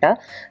అయ్యాను అనమాట.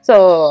 సో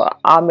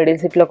ఆ మిడిల్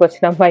సీట్లోకి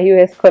వచ్చిన అమ్మాయి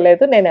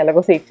వేసుకోలేదు, నేను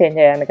ఎలాగో సీట్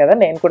చేంజ్ అయ్యాను కదా,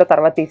 నేను కూడా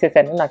తర్వాత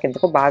తీసేసాను. నాకు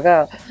ఎందుకో బాగా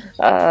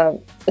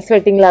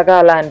స్వెట్టింగ్ లాగా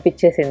అలా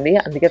అనిపించేసింది,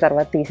 అందుకే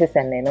తర్వాత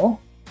తీసేసాను నేను.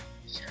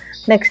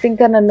 నెక్స్ట్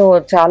ఇంకా నన్ను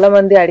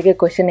చాలామంది అడిగే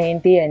క్వశ్చన్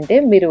ఏంటి అంటే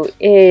మీరు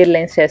ఏ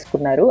ఎయిర్లైన్స్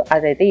చేసుకున్నారు.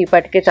 అదైతే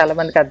ఇప్పటికే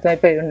చాలామందికి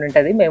అర్థమైపోయి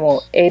ఉంటుంది, మేము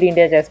ఎయిర్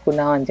ఇండియా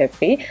చేసుకున్నాం అని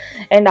చెప్పి.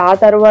 అండ్ ఆ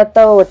తర్వాత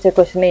వచ్చే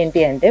క్వశ్చన్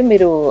ఏంటి అంటే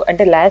మీరు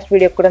అంటే లాస్ట్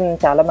వీడియో కూడా నేను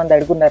చాలామంది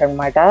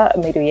అడుగున్నారనమాట,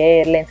 మీరు ఏ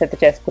ఎయిర్లైన్స్ అయితే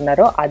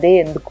చేసుకున్నారో అదే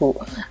ఎందుకు,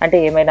 అంటే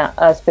ఏమైనా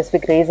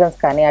స్పెసిఫిక్ రీజన్స్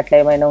కానీ అట్లా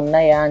ఏమైనా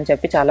ఉన్నాయా అని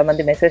చెప్పి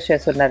చాలామంది మెసేజ్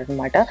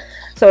చేస్తున్నారనమాట.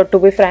 సో టు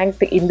బి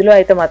ఫ్రాంక్ ఇందులో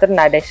అయితే మాత్రం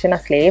నా డెసిషన్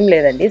అసలు ఏం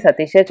లేదండి,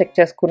 సతీషే చెక్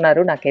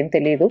చేసుకున్నారు, నాకేం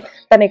తెలియదు.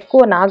 తను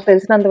ఎక్కువ నాకు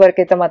తెలిసినంత వరకు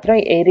అయితే మాత్రం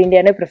ఎయిర్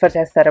ఇండియానే ప్రిఫర్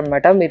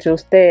చేస్తారనమాట. మీరు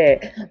చూస్తే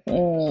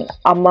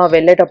అమ్మ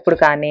వెళ్ళేటప్పుడు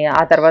కానీ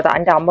ఆ తర్వాత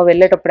అంటే అమ్మ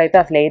వెళ్ళేటప్పుడు అయితే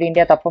అసలు ఎయిర్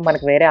ఇండియా తప్ప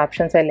మనకు వేరే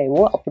ఆప్షన్సే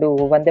లేవు. అప్పుడు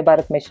వందే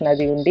భారత్ మిషన్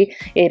అది ఉండి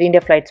ఎయిర్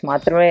ఇండియా ఫ్లైట్స్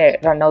మాత్రమే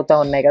రన్ అవుతూ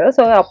ఉన్నాయి కదా.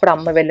 సో అప్పుడు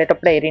అమ్మ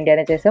వెళ్ళేటప్పుడు ఎయిర్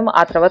ఇండియానే చేసాం.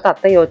 ఆ తర్వాత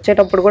అత్తయ్య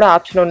వచ్చేటప్పుడు కూడా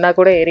ఆప్షన్ ఉన్నా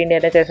కూడా ఎయిర్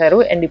ఇండియానే చేశారు.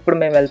 అండ్ ఇప్పుడు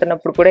మేము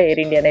వెళ్తున్నప్పుడు కూడా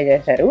ఎయిర్ ఇండియానే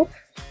చేశారు.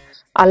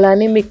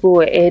 అలానే మీకు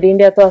ఎయిర్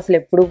ఇండియాతో అసలు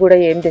ఎప్పుడు కూడా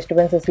ఏం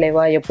డిస్టర్బెన్సెస్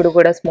లేవా, ఎప్పుడు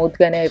కూడా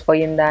స్మూత్గానే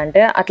అయిపోయిందా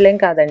అంటే అట్లేం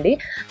కాదండి.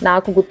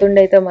 నాకు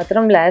గుర్తుండైతే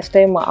మాత్రం లాస్ట్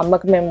టైం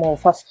అమ్మకి మేము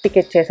ఫస్ట్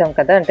టికెట్ చేసాం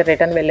కదా, అంటే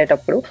రిటర్న్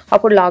వెళ్ళేటప్పుడు,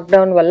 అప్పుడు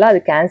లాక్డౌన్ వల్ల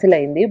అది క్యాన్సిల్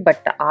అయింది.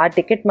 బట్ ఆ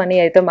టికెట్ మనీ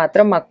అయితే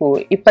మాత్రం మాకు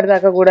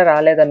ఇప్పటిదాకా కూడా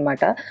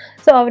రాలేదన్నమాట.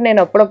 సో అవి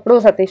నేను అప్పుడప్పుడు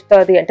సతీష్తో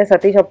అది అంటే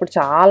సతీష్ అప్పుడు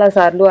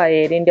చాలాసార్లు ఆ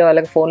ఎయిర్ ఇండియా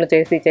వాళ్ళకి ఫోన్లు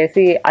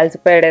చేసి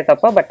అలసిపోయాడే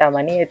తప్ప బట్ ఆ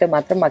మనీ అయితే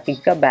మాత్రం మాకు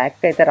ఇంకా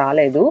బ్యాక్ అయితే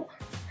రాలేదు.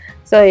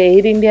 సో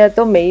ఎయిర్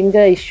ఇండియాతో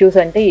మెయిన్గా ఇష్యూస్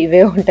అంటే ఇవే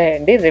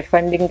ఉంటాయండి,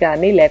 రిఫండింగ్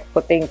కానీ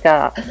లేకపోతే ఇంకా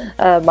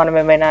మనం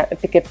ఏమైనా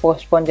టికెట్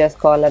పోస్ట్పోన్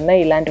చేసుకోవాలన్నా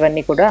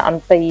ఇలాంటివన్నీ కూడా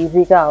అంత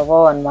ఈజీగా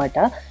అవ్వవు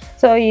అనమాట.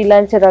 సో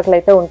ఇలాంటి చిరాకులు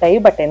అయితే ఉంటాయి.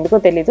 బట్ ఎందుకో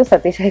తెలీదు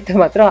సతీష్ అయితే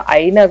మాత్రం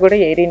అయినా కూడా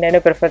ఎయిర్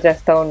ఇండియానే ప్రిఫర్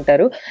చేస్తూ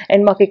ఉంటారు.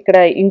 అండ్ మాకు ఇక్కడ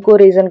ఇంకో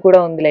రీజన్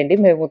కూడా ఉందిలేండి,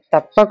 మేము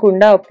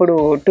తప్పకుండా అప్పుడు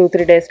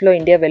 2-3 డేస్లో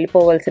ఇండియా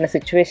వెళ్ళిపోవాల్సిన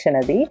సిచ్యువేషన్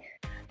అది.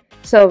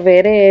 సో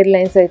వేరే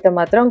ఎయిర్లైన్స్ అయితే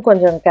మాత్రం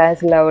కొంచెం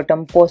క్యాన్సిల్ అవ్వటం,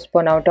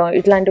 పోస్ట్పోన్ అవ్వటం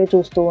ఇట్లాంటివి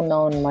చూస్తూ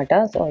ఉన్నాం అనమాట.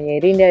 సో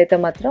ఎయిర్ ఇండియా అయితే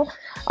మాత్రం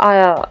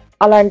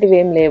అలాంటివి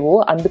ఏం లేవు,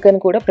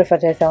 అందుకని కూడా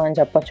ప్రిఫర్ చేసామని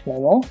చెప్పొచ్చు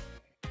మేము.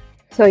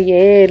 సో ఏ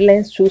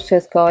ఎయిర్లైన్స్ చూస్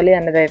చేసుకోవాలి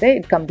అన్నది అయితే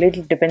it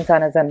completely depends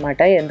on us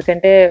అనమాట.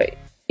 ఎందుకంటే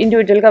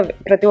ఇండివిజువల్గా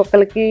ప్రతి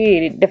ఒక్కరికి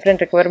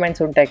డిఫరెంట్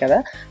రిక్వైర్మెంట్స్ ఉంటాయి కదా.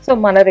 సో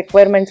మన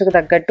రిక్వైర్మెంట్స్కి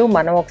తగ్గట్టు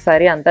మనం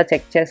ఒకసారి అంతా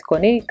చెక్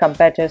చేసుకొని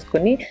కంపేర్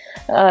చేసుకొని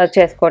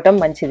చేసుకోవటం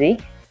మంచిది.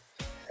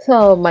 సో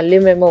మళ్ళీ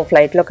మేము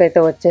ఫ్లైట్లోకి అయితే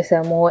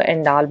వచ్చేసాము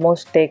అండ్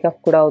ఆల్మోస్ట్ టేక్ ఆఫ్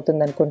కూడా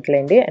అవుతుంది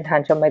అనుకుంటలేండి. అండ్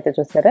హన్షమ్ అయితే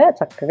చూసారా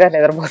చక్కగా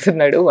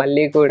నిద్రపోతున్నాడు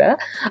మళ్ళీ కూడా.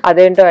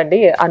 అదేంటో అండి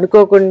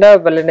అనుకోకుండా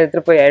మళ్ళీ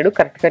నిద్రపోయాడు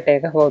కరెక్ట్గా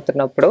టేక్ ఆఫ్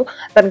అవుతున్నప్పుడు.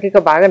 తనకి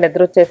ఇక బాగా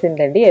నిద్ర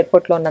వచ్చేసిందండి,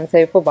 ఎయిర్పోర్ట్లో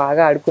ఉన్నంతసేపు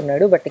బాగా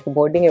ఆడుకున్నాడు. బట్ ఇక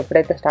బోర్డింగ్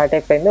ఎప్పుడైతే స్టార్ట్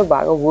అయిపోయిందో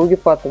బాగా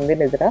ఊగిపోతుంది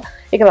నిద్ర,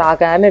 ఇక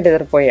రాగానే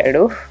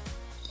నిద్రపోయాడు.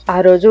 ఆ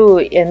రోజు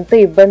ఎంత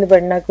ఇబ్బంది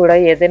పడినా కూడా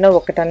ఏదైనా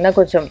ఒకటన్నా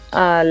కొంచెం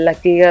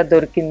లక్కీగా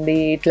దొరికింది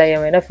ఇట్లా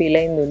ఏమైనా ఫీల్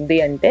అయింది ఉంది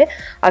అంటే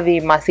అవి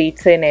మా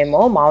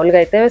సీట్సేనేమో. మామూలుగా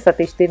అయితే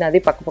సతీష్ది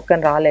నాది పక్క పక్కన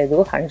రాలేదు.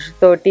 హంచ్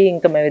తోటి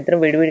ఇంకా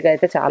మేమిద్దరం విడివిడిగా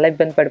అయితే చాలా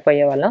ఇబ్బంది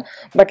పడిపోయే వాళ్ళం.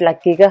 బట్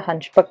లక్కీగా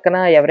హంచ్ పక్కన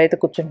ఎవరైతే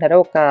కూర్చుంటారో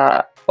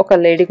ఒక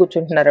లేడీ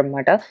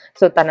కూర్చుంటున్నారనమాట.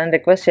 సో తనని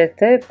రిక్వెస్ట్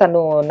చేస్తే తను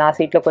నా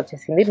సీట్లోకి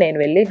వచ్చేసింది. నేను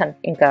వెళ్ళి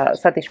ఇంకా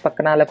సతీష్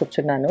పక్కన అలా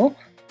కూర్చున్నాను.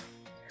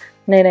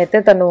 నేనైతే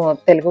తను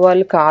తెలుగు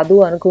వాళ్ళు కాదు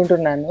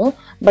అనుకుంటున్నాను.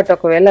 బట్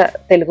ఒకవేళ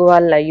తెలుగు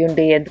వాళ్ళు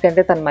అయ్యుండి,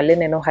 ఎందుకంటే తను మళ్ళీ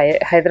నేను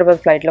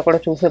హైదరాబాద్ ఫ్లైట్లో కూడా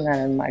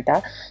చూస్తున్నాను అనమాట.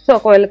 సో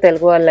ఒకవేళ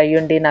తెలుగు వాళ్ళు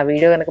అయ్యుండి నా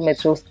వీడియో కనుక మీరు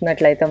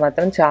చూస్తున్నట్లయితే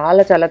మాత్రం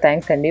చాలా చాలా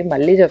థ్యాంక్స్ అండి.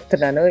 మళ్ళీ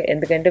చెప్తున్నాను,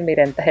 ఎందుకంటే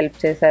మీరు ఎంత హెల్ప్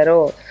చేశారో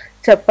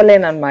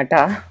చెప్పలేనమాట.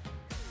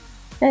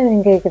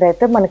 ఇంకా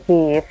ఇక్కడైతే మనకి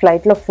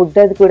ఫ్లైట్లో ఫుడ్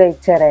అది కూడా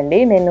ఇచ్చారండి.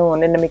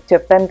 నిన్న మీకు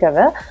చెప్పాను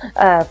కదా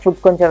ఫుడ్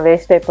కొంచెం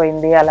వేస్ట్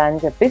అయిపోయింది అలా అని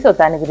చెప్పి. సో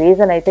దానికి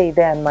రీజన్ అయితే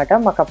ఇదే అనమాట.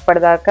 మాకు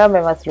అప్పటిదాకా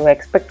మేము అసలు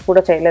ఎక్స్పెక్ట్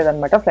కూడా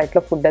చేయలేదన్నమాట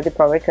ఫ్లైట్లో ఫుడ్ అది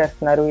ప్రొవైడ్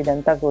చేస్తున్నారు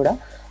ఇదంతా కూడా.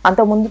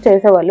 అంతకుముందు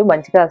చేసేవాళ్ళు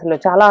మంచిగా, అసలు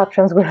చాలా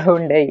ఆప్షన్స్ కూడా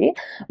ఉండేవి.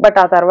 బట్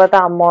ఆ తర్వాత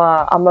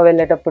అమ్మ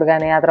వెళ్ళేటప్పుడు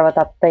కానీ, ఆ తర్వాత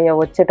అత్తయ్య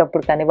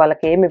వచ్చేటప్పుడు కానీ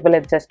వాళ్ళకి ఏమి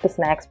ఇవ్వలేదు, జస్ట్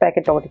స్నాక్స్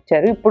ప్యాకెట్ ఒకటి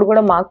ఇచ్చారు. ఇప్పుడు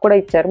కూడా మాకు కూడా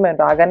ఇచ్చారు. మేము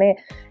రాగానే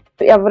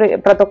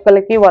ప్రతి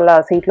ఒక్కరికి వాళ్ళ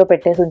సీట్లో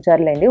పెట్టేసి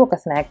ఉంచారులేండి ఒక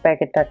స్నాక్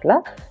ప్యాకెట్ అట్లా.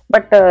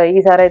 బట్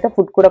ఈసారి అయితే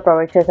ఫుడ్ కూడా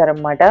ప్రొవైడ్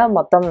చేశారనమాట.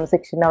 మొత్తం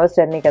 16 hours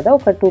జర్నీ కదా,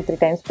 ఒక 2-3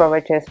 times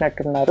ప్రొవైడ్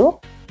చేసినట్టున్నారు.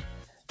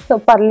 సో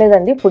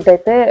పర్లేదండి, ఫుడ్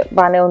అయితే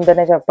బాగానే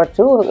ఉందనే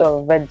చెప్పచ్చు.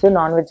 వెజ్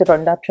నాన్ వెజ్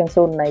 2 ఆప్షన్స్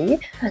ఉన్నాయి.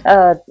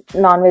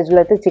 నాన్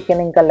వెజ్లో అయితే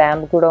చికెన్ ఇంకా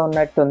ల్యాంబ్ కూడా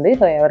ఉన్నట్టుంది.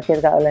 సో ఎవరికి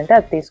ఏది కావాలంటే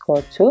అది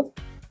తీసుకోవచ్చు.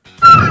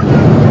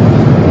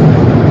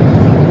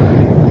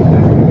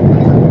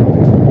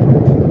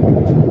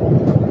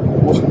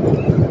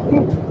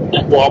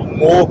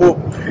 అమ్మో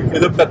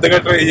ఏదో పెద్దగా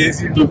ట్రై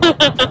చేసి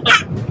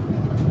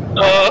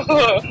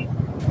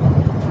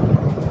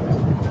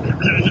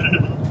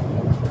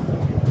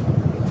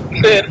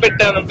పేరు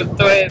పెట్టాను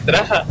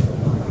పెద్దరా.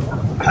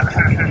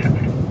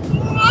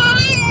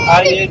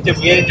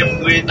 చెప్పు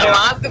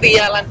మాకు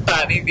తీయాలంట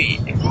ఇది.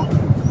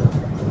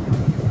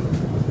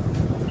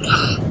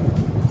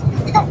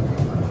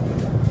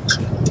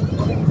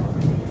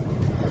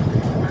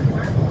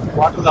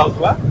 వాటర్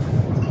తాగుతావా?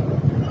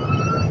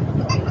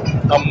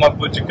 అమ్మ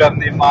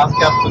పుచ్చుకంది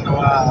మాస్క్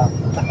వేస్తున్నావా?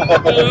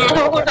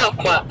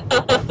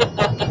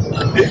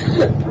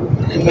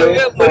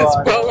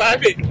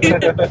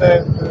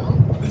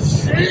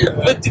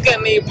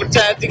 పుచ్చుకని ఇప్పుడు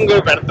ఛార్జింగ్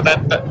కూడా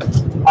పెడతాడంట.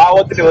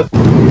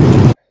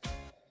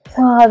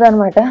 సో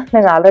అదనమాట,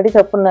 నేను ఆల్రెడీ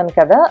చెప్పున్నాను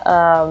కదా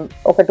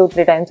ఒక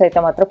 2-3 times అయితే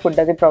మాత్రం ఫుడ్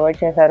అది ప్రొవైడ్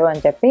చేశారు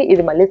అని చెప్పి.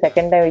 ఇది మళ్ళీ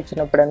సెకండ్ టైం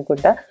ఇచ్చినప్పుడు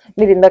అనుకుంటా.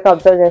 మీరు ఇందాక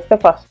అబ్జర్వ్ చేస్తే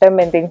ఫస్ట్ టైం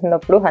మేము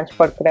తింటున్నప్పుడు హంచ్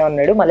పడుకునే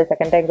ఉన్నాడు, మళ్ళీ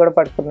సెకండ్ టైం కూడా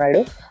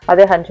పడుకున్నాడు.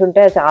 అదే హంచ్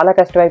ఉంటే చాలా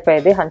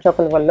కష్టమైపోయేది. హంచ్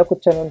ఒకరి వల్ల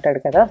కూర్చొని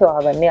ఉంటాడు కదా, సో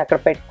అవన్నీ అక్కడ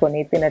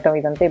పెట్టుకొని తినటం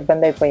ఇదంతా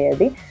ఇబ్బంది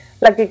అయిపోయేది.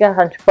 లక్కీగా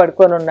హంచ్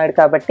పడుకొని ఉన్నాడు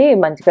కాబట్టి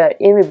మంచిగా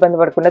ఏమి ఇబ్బంది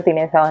పడకుండా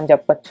తినేసామని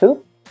చెప్పచ్చు.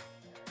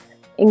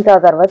 ఇంకా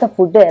తర్వాత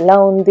ఫుడ్ ఎలా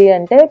ఉంది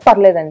అంటే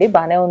పర్లేదండి,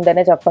 బాగానే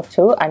ఉందనే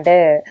చెప్పచ్చు. అంటే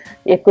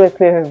ఎక్కువ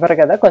ఇవ్వరు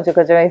కదా, కొంచెం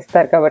కొంచెం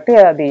ఇస్తారు కాబట్టి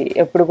అది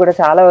ఎప్పుడు కూడా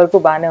చాలా వరకు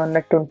బాగానే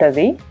ఉన్నట్టు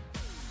ఉంటుంది.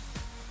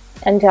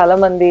 అండ్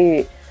చాలామంది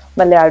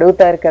మళ్ళీ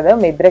అడుగుతారు కదా,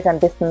 మీ ఇద్దరే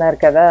కనిపిస్తున్నారు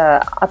కదా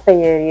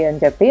అత్తయ్య ఏరి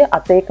అని చెప్పి.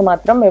 అత్తయ్యకి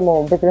మాత్రం మేము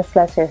బిజినెస్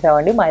క్లాస్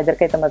చేసామండి, మా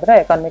ఇద్దరికైతే మాత్రం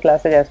ఎకానమీ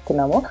క్లాసే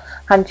చేసుకున్నాము.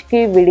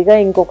 హంచ్కి విడిగా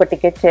ఇంకొక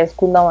టికెట్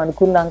చేసుకుందాం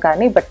అనుకున్నాం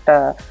కానీ బట్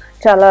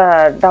చాలా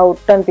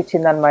డౌట్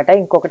అనిపించింది అనమాట.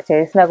 ఇంకొకటి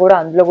చేసినా కూడా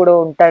అందులో కూడా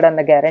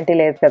ఉంటాడన్న గ్యారంటీ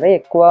లేదు కదా,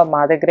 ఎక్కువ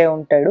మా దగ్గరే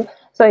ఉంటాడు.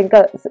 సో ఇంకా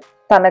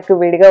తనకు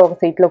విడిగా ఒక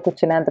సీట్లో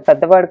కూర్చునేంత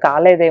పెద్దవాడు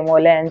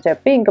కాలేదేమోలే అని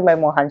చెప్పి ఇంకా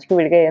మేము హంచ్కి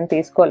విడిగా ఏం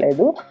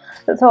తీసుకోలేదు.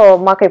 సో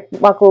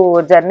మాకు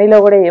జర్నీలో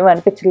కూడా ఏం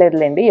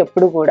అనిపించలేదులేండి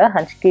ఎప్పుడు కూడా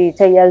హంచ్కి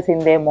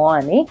చేయాల్సిందేమో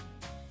అని.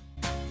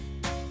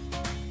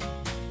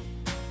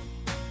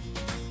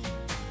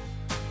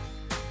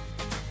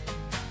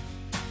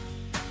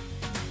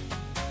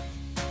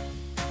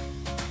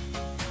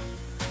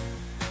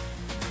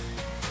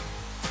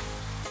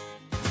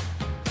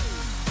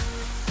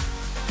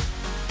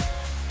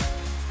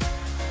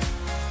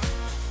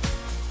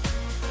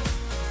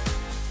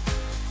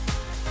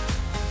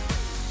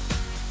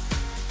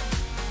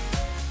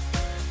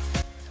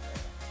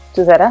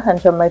 చూసారా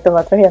హంచ్ అమ్మాయితో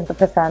మాత్రం ఎంత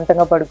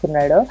ప్రశాంతంగా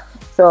పడుకున్నాడో.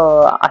 సో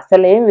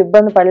అసలు ఏం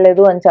ఇబ్బంది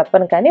పడలేదు అని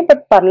చెప్పను కానీ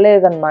బట్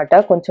పర్లేదు అనమాట.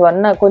 కొంచెం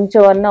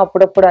అన్నా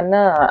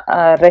అప్పుడప్పుడన్నా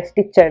రెస్ట్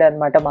ఇచ్చాడు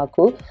అనమాట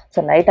మాకు.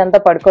 సో నైట్ అంతా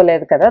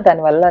పడుకోలేదు కదా,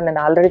 దానివల్ల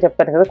నేను ఆల్రెడీ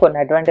చెప్పాను కదా కొన్ని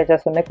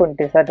అడ్వాంటేజెస్ ఉన్నాయి, కొన్ని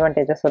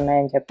డిసడ్వాంటేజెస్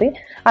ఉన్నాయని చెప్పి.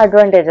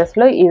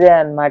 అడ్వాంటేజెస్లో ఇదే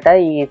అనమాట,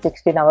 ఈ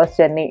 16 hours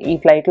జర్నీ ఈ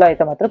ఫ్లైట్లో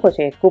అయితే మాత్రం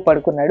కొంచెం ఎక్కువ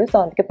పడుకున్నాడు. సో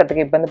అందుకే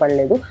పెద్దగా ఇబ్బంది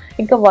పడలేదు.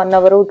 ఇంకా 1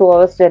 hour 2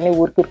 hours జర్నీ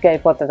ఊరికే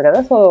అయిపోతుంది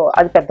కదా, సో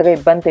అది పెద్దగా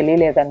ఇబ్బంది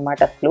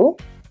తెలియలేదన్నమాట అసలు.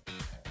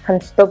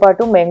 హంచ్తో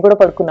పాటు మేము కూడా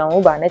పడుకున్నాము,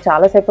 బాగానే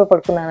చాలాసేపు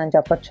పడుకున్నానని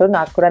చెప్పొచ్చు.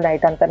 నాకు కూడా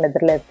నైట్ అంతా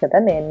నిద్రలేదు కదా,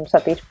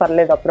 సతీష్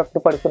పర్లేదు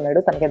అప్పుడప్పుడు పడుకున్నాడు,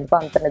 తనకి ఎందుకో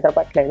అంత నిద్ర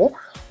పట్టలేదు.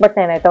 బట్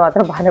నేనైతే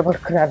మాత్రం బాగానే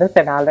పడుకున్నాను.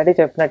 నేను ఆల్రెడీ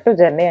చెప్పినట్టు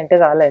జర్నీ అంటే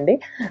చాలండి,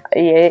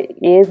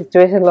 ఏ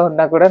సిచ్యువేషన్లో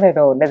ఉన్నా కూడా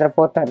నేను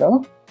నిద్రపోతాను.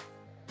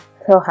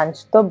 సో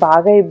హంచ్తో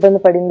బాగా ఇబ్బంది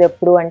పడింది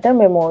ఎప్పుడు అంటే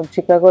మేము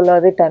చికాగోలో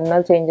అది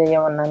టెర్మినల్ చేంజ్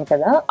అయ్యామన్నాను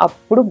కదా,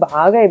 అప్పుడు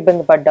బాగా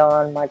ఇబ్బంది పడ్డాము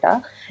అనమాట.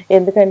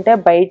 ఎందుకంటే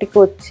బయటికి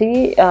వచ్చి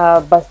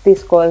బస్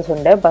తీసుకోవాల్సి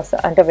ఉండే, బస్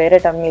అంటే వేరే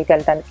టెర్మినల్కి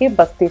వెళ్ళడానికి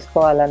బస్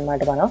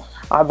తీసుకోవాలన్నమాట మనం.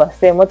 ఆ బస్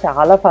ఏమో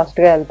చాలా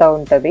ఫాస్ట్గా వెళ్తూ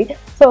ఉంటుంది.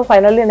 సో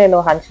ఫైనల్లీ నేను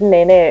హంచ్ని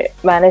నేనే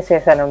మేనేజ్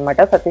చేశాను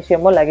అనమాట. సతీష్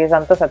ఏమో లగేజ్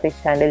అంతా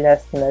సతీష్ హ్యాండిల్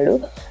చేస్తున్నాడు.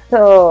 So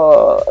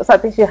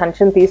Satish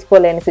హంచ్ని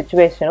తీసుకోలేని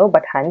situation.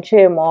 బట్ హంచ్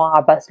ఏమో ఆ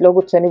బస్లో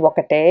కూర్చొని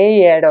ఒకటే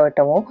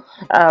ఏడవటము,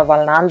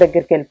 వాళ్ళ నాన్న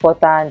దగ్గరికి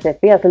వెళ్ళిపోతా అని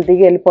చెప్పి అసలు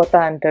దిగి వెళ్ళిపోతా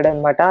అంటాడు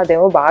అనమాట.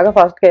 అదేమో బాగా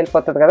ఫాస్ట్గా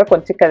వెళ్ళిపోతుంది కదా,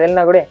 కొంచెం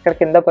కదిలినా కూడా ఎక్కడ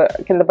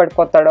కింద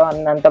పడిపోతాడో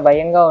అన్నంత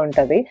భయంగా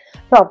ఉంటుంది.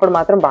 సో అప్పుడు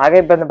మాత్రం బాగా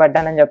ఇబ్బంది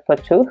పడ్డానని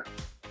చెప్పొచ్చు.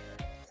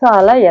 సో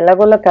అలా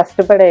ఎలాగోలా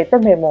కష్టపడి అయితే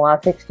మేము ఆ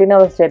 16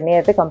 hours జర్నీ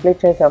అయితే కంప్లీట్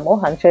చేసాము.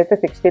 హంచ్ అయితే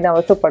 16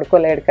 hours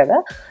పడుకోలేడు కదా,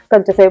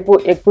 కొంచెంసేపు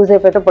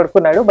ఎక్కువసేపు అయితే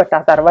పడుకున్నాడు. బట్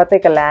ఆ తర్వాత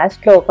ఇక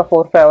లాస్ట్లో ఒక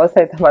 4-5 hours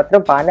అయితే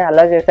మాత్రం బాగానే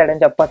అలా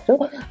చేశాడని చెప్పొచ్చు.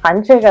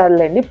 హంచే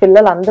కాదులేండి,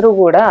 పిల్లలందరూ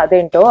కూడా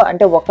అదేంటో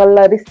అంటే ఒకళ్ళు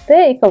అరిస్తే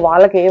ఇక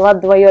వాళ్ళకి ఏం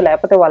అర్థమయ్యో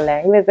లేకపోతే వాళ్ళ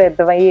లాంగ్వేజ్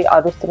అర్థమయ్యి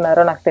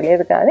అరుస్తున్నారో నాకు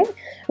తెలియదు, కానీ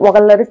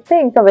ఒకళ్ళు అరిస్తే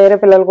ఇంకా వేరే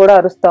పిల్లలు కూడా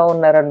అరుస్తూ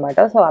ఉన్నారనమాట.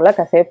 సో అలా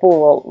కాసేపు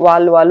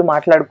వాళ్ళు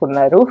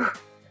మాట్లాడుకున్నారు.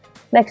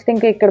 నెక్స్ట్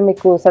ఇంకా ఇక్కడ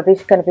మీకు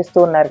సతీష్ కనిపిస్తూ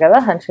ఉన్నారు కదా,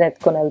 హంచ్ని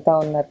ఎత్తుకొని వెళ్తూ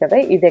ఉన్నారు కదా.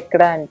 ఇది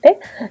ఎక్కడ అంటే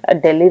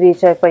ఢిల్లీ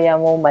రీచ్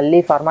అయిపోయాము. మళ్ళీ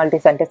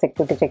ఫార్మాలిటీస్ అంటే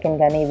సెక్యూరిటీ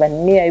చెకింగ్ కానీ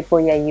ఇవన్నీ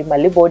అయిపోయాయి.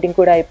 మళ్ళీ బోర్డింగ్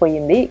కూడా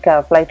అయిపోయింది. ఇక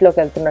ఫ్లైట్లోకి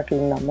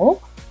వెళ్తున్నట్లున్నాము.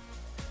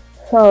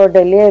 సో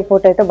ఢిల్లీ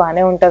ఎయిర్పోర్ట్ అయితే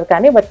బాగానే ఉంటుంది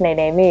కానీ బట్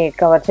నేనేమీ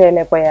కవర్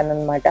చేయలేకపోయాను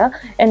అనమాట.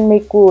 అండ్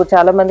మీకు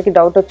చాలామందికి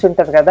డౌట్ వచ్చి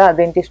ఉంటుంది కదా,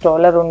 అదేంటి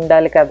స్ట్రోలర్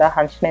ఉండాలి కదా,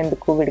 హంచ్ని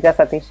ఎందుకు విడిగా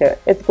సతీష్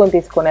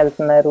తీసుకొని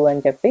వెళ్తున్నారు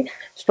అని చెప్పి.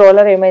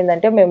 స్ట్రోలర్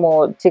ఏమైందంటే మేము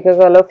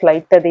చికాగోలో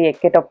ఫ్లైట్ అది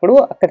ఎక్కేటప్పుడు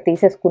అక్కడ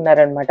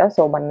తీసేసుకున్నారనమాట.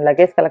 సో మనం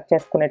లగేజ్ కలెక్ట్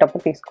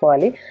చేసుకునేటప్పుడు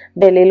తీసుకోవాలి.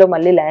 ఢిల్లీలో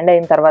మళ్ళీ ల్యాండ్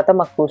అయిన తర్వాత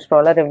మాకు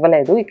స్ట్రోలర్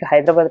ఇవ్వలేదు. ఇక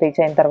హైదరాబాద్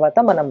రీచ్ అయిన తర్వాత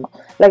మనం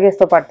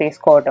లగేజ్తో పాటు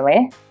తీసుకోవటమే.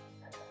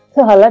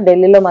 సో అలా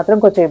ఢిల్లీలో మాత్రం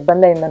కొంచెం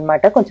ఇబ్బంది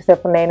అయిందనమాట.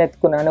 కొంచెంసేపు నేను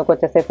ఎత్తుకున్నాను,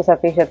 కొంచెంసేపు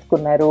సతీష్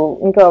ఎత్తుకున్నారు.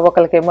 ఇంకా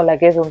ఒకరికేమో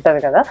లగేజ్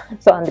ఉంటుంది కదా,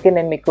 సో అందుకే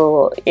నేను మీకు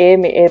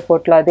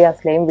ఎయిర్పోర్ట్లో అది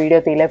అసలు ఏం వీడియో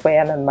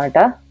తీయలేకపోయాను అనమాట.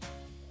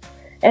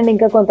 అండ్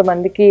ఇంకా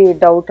కొంతమందికి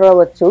డౌట్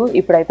రావచ్చు,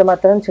 ఇప్పుడైతే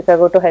మాత్రం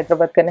చికాగో టు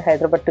హైదరాబాద్ కానీ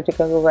హైదరాబాద్ టు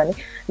చికాగో కానీ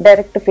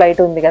డైరెక్ట్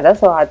ఫ్లైట్ ఉంది కదా,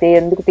 సో అది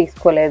ఎందుకు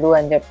తీసుకోలేదు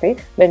అని చెప్పి.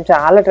 మేము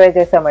చాలా ట్రై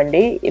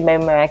చేసామండి.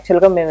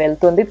 మేము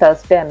వెళ్తుంది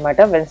థర్స్డే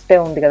అనమాట, వెన్స్డే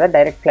ఉంది కదా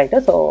డైరెక్ట్ ఫ్లైట్.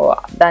 సో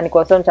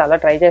దానికోసం చాలా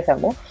ట్రై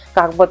చేసాము.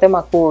 కాకపోతే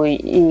మాకు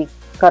ఈ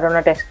కరోనా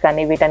టెస్ట్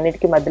కానీ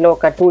వీటన్నిటికీ మధ్యలో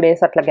ఒక 2 days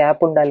అట్లా గ్యాప్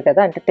ఉండాలి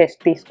కదా, అంటే టెస్ట్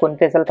తీసుకొని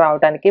రిజల్ట్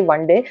రావడానికి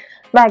 1 day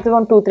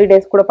మ్యాక్సిమం 2-3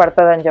 days కూడా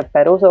పడుతుందని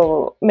చెప్పారు. సో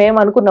మేము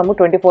అనుకున్నాము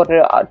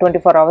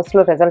 24 hours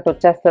రిజల్ట్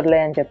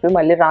వచ్చేస్తుందిలే అని చెప్పి,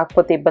 మళ్ళీ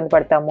రాకపోతే ఇబ్బంది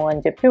పడతాము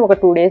అని చెప్పి ఒక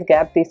 2 days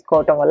గ్యాప్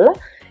తీసుకోవటం వల్ల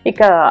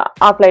ఇక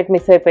ఆ ఫ్లైట్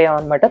మిస్ అయిపోయాం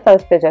అనమాట.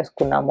 థర్స్డే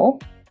చేసుకున్నాము.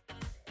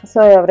 సో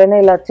ఎవరైనా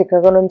ఇలా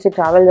చికాగో నుంచి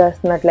ట్రావెల్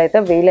చేస్తున్నట్లయితే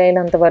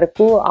వీలైనంత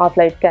వరకు ఆ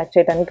ఫ్లైట్ క్యాచ్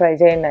చేయడానికి ట్రై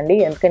చేయండి.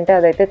 ఎందుకంటే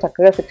అదైతే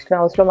చక్కగా 16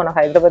 hours మనం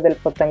హైదరాబాద్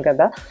వెళ్ళిపోతాం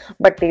కదా.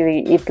 బట్ ఇది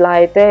ఇట్లా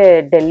అయితే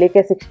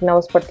ఢిల్లీకే 16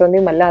 hours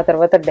పడుతుంది. మళ్ళీ ఆ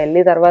తర్వాత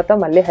ఢిల్లీ తర్వాత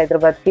మళ్ళీ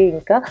హైదరాబాద్కి,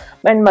 ఇంకా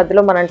అండ్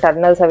మధ్యలో మనం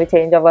టర్మినల్స్ అవి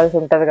చేంజ్ అవ్వాల్సి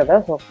ఉంటుంది కదా.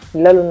 సో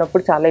పిల్లలు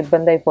ఉన్నప్పుడు చాలా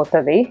ఇబ్బంది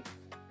అయిపోతుంది.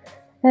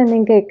 అండ్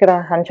ఇంకా ఇక్కడ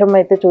హంచమ్మ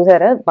అయితే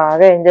చూసారా,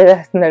 బాగా ఎంజాయ్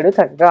చేస్తున్నాడు,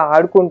 చక్కగా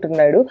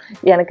ఆడుకుంటున్నాడు.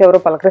 వెనకెవరో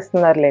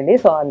పలకరిస్తున్నారులేండి,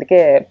 సో అందుకే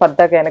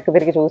పద్దాక వెనక్కి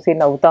తిరిగి చూసి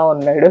నవ్వుతూ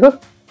ఉన్నాడు.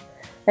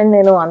 అండ్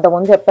నేను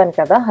అంతకుముందు చెప్పాను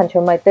కదా,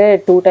 హంచమ్మ అయితే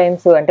 2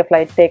 times అంటే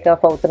ఫ్లైట్ టేక్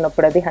ఆఫ్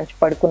అవుతున్నప్పుడు అది హంచ్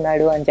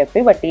పడుకున్నాడు అని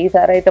చెప్పి. బట్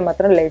ఈసారి అయితే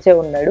మాత్రం లేచే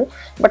ఉన్నాడు.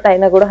 బట్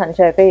అయినా కూడా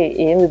హంచ్ అయితే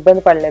ఏం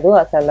ఇబ్బంది పడలేదు,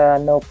 అసలు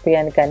నొప్పి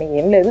అని కానీ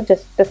ఏం లేదు,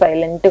 జస్ట్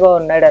సైలెంట్గా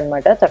ఉన్నాడు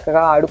అనమాట.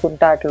 చక్కగా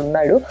ఆడుకుంటా అట్లా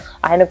ఉన్నాడు.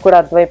 ఆయనకు కూడా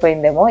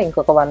అర్థమైపోయిందేమో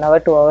ఇంకొక 1 hour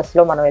 2 hours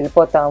మనం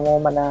వెళ్ళిపోతాము,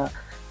 మన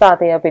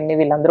తాతయ్య పిన్ని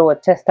వీళ్ళందరూ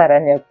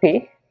వచ్చేస్తారని చెప్పి.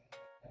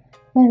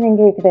 నేను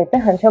ఇంక ఇక్కడైతే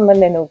హంచమ్మని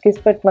నేను కిస్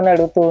పెట్టమని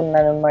అడుగుతూ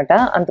ఉన్నాను అనమాట.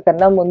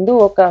 అంతకన్నా ముందు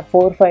ఒక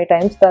 4-5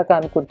 times దాకా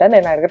అనుకుంటా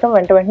నేను అడగటం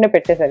వెంటనే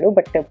పెట్టేశాడు.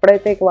 బట్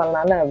ఎప్పుడైతే ఇక వాళ్ళ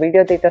నాన్న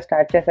వీడియో తీయటం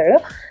స్టార్ట్ చేశాడో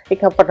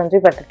ఇక అప్పటి నుంచి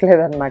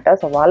పెట్టట్లేదు అనమాట.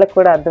 సో వాళ్ళకి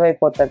కూడా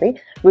అర్థమైపోతుంది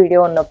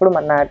వీడియో ఉన్నప్పుడు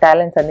మన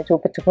టాలెంట్స్ అన్ని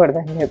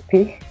చూపించకూడదని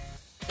చెప్పి.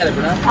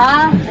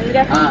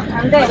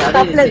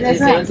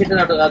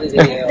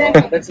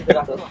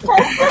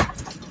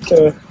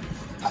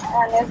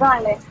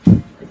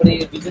 ఇప్పుడు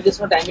బిజినెస్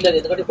చేసుకున్న టైం లేదు,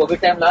 ఎందుకంటే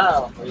కోవిడ్ టైంలో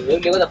ఏం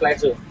లేవు కదా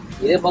ఫ్లైట్స్.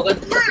 ఇదే మొగ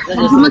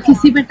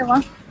కిసి పెట్టవా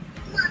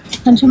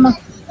కొంచెం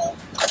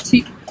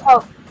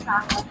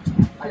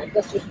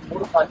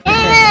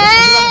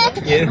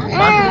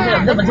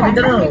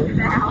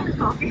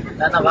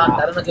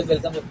కరోనాకి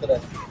వెల్కమ్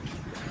చెప్తున్నారు.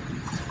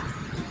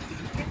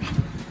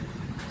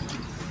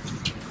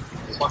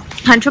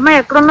 హంచమ్మ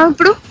ఎక్కడున్నావు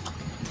ఇప్పుడు?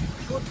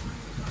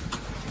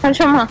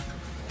 హంచమ్మ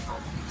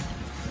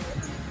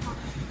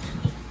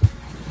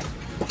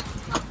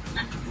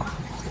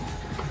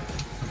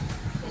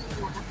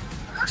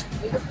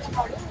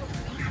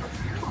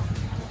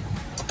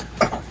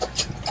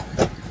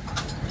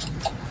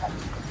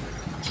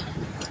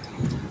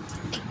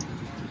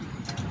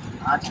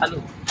చాలు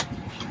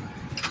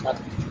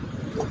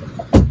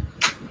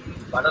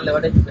బాటలు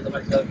లేవంటే పెద్ద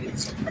మనిషి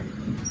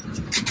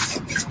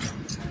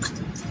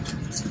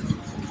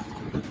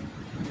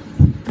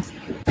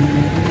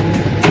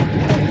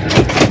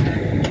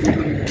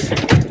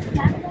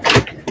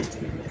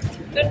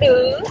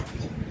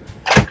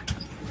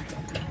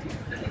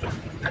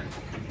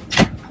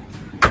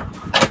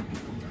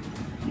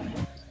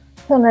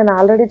సో నేను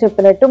ఆల్రెడీ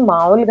చెప్పినట్టు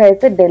మామూలుగా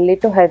అయితే ఢిల్లీ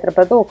టు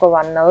హైదరాబాద్ ఒక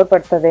 1 అవర్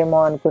పడుతుందేమో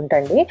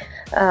అనుకుంటండి.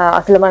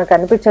 అసలు మనకు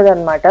అనిపించదు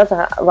అనమాట.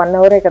 1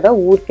 అవరే కదా,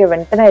 ఊరికే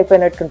వెంటనే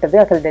అయిపోయినట్టు ఉంటుంది.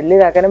 అసలు ఢిల్లీ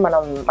రాగానే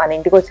మనం మన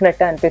ఇంటికి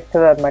వచ్చినట్టే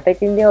అనిపిస్తుంది అనమాట.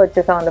 ఇండియా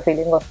వచ్చేసాం అన్న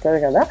ఫీలింగ్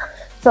వస్తుంది కదా.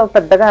 సో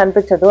పెద్దగా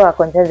అనిపించదు ఆ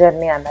కొంచెం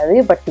జర్నీ అన్నది.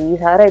 బట్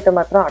ఈసారి అయితే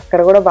మాత్రం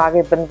అక్కడ కూడా బాగా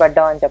ఇబ్బంది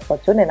పడ్డాం అని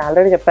చెప్పొచ్చు. నేను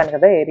ఆల్రెడీ చెప్పాను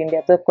కదా ఎయిర్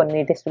ఇండియాతో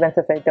కొన్ని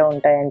డిస్టర్బెన్సెస్ అయితే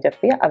ఉంటాయని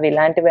చెప్పి, అవి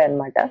ఇలాంటివే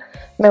అనమాట.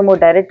 మేము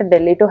direct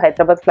Delhi to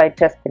Hyderabad flight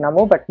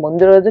చేసుకున్నాము. బట్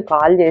ముందు రోజు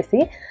కాల్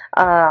చేసి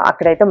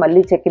అక్కడైతే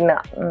మళ్ళీ చెక్ ఇన్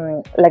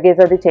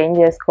లగేజ్ అది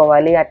చేంజ్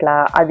చేసుకోవాలి అట్లా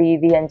అది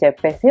ఇది అని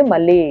చెప్పేసి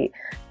మళ్ళీ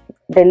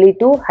ఢిల్లీ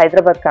టు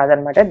హైదరాబాద్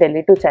కాదనమాట,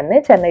 ఢిల్లీ టు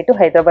చెన్నై టు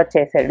హైదరాబాద్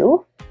చేశాడు.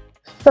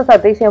 సో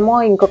సతీష్ ఏమో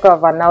ఇంకొక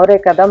 1 అవరే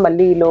కదా,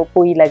 మళ్ళీ ఈ లోపు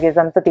ఈ లగేజ్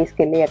అంతా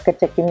తీసుకెళ్ళి ఎక్కడ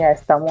చెక్కింగ్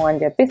చేస్తాము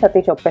అని చెప్పి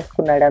సతీష్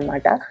ఒప్పేసుకున్నాడు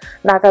అనమాట.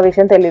 నాకు ఆ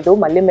విషయం తెలీదు.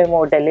 మళ్ళీ మేము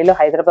ఢిల్లీలో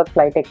హైదరాబాద్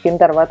ఫ్లైట్ ఎక్కిన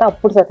తర్వాత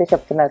అప్పుడు సతీష్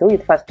చెప్తున్నారు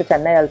ఇది ఫస్ట్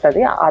చెన్నై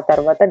వెళ్తుంది ఆ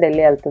తర్వాత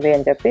ఢిల్లీ వెళ్తుంది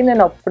అని చెప్పి.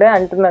 నేను అప్పుడే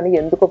అంటున్నాను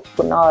ఎందుకు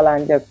ఒప్పుకున్నావు అలా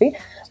అని చెప్పి.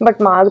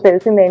 బట్ మాకు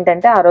తెలిసింది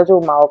ఏంటంటే ఆ రోజు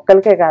మా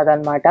ఒక్కరికే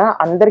కాదనమాట,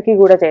 అందరికీ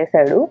కూడా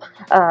చేశాడు.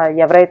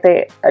 ఎవరైతే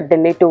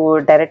ఢిల్లీ టు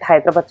డైరెక్ట్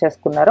హైదరాబాద్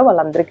చేసుకున్నారో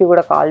వాళ్ళందరికీ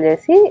కూడా కాల్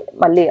చేసి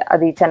మళ్ళీ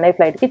అది చెన్నై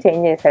ఫ్లైట్కి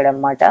చేంజ్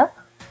చేశాడనమాట.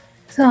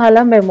 సో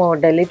అలా మేము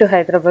ఢిల్లీ టు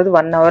హైదరాబాద్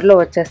 1 అవర్లో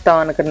వచ్చేస్తాం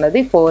అనుకున్నది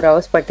 4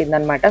 అవర్స్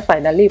పట్టిందనమాట.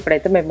 ఫైనల్లీ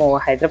ఇప్పుడైతే మేము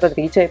హైదరాబాద్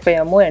రీచ్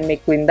అయిపోయాము. అండ్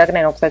మీకు ఇందాక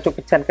నేను ఒకసారి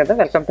చూపించాను కదా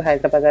వెల్కమ్ టు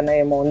హైదరాబాద్ అన్న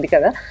ఏమో ఉంది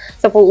కదా.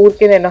 సో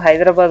ఊరికి నేను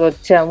హైదరాబాద్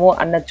వచ్చాము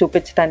అన్నది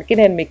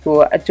చూపించడానికి నేను మీకు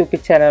అది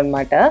చూపించాను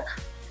అనమాట.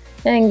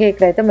 ఇంక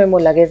ఇక్కడైతే మేము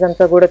లగేజ్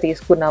అంతా కూడా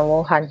తీసుకున్నాము.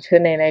 హంచ్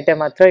నేనైతే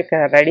మాత్రం ఇక్కడ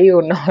రెడీ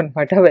ఉన్నాం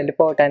అనమాట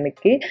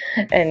వెళ్ళిపోవటానికి.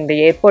 అండ్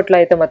ఎయిర్పోర్ట్లో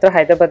అయితే మాత్రం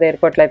హైదరాబాద్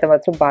ఎయిర్పోర్ట్లో అయితే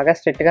మాత్రం బాగా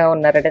స్ట్రిక్ట్గా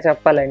ఉన్నారంటే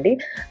చెప్పాలండి.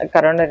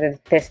 కరోనా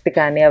టెస్ట్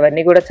కానీ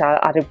అవన్నీ కూడా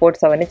ఆ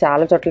రిపోర్ట్స్ అవన్నీ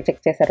చాలా చోట్ల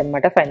చెక్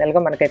చేశారనమాట.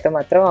 ఫైనల్గా మనకైతే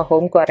మాత్రం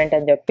హోమ్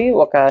క్వారంటైన్ అని చెప్పి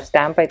ఒక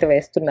స్టాంప్ అయితే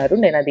వేస్తున్నారు.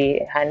 నేను అది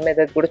హ్యాండ్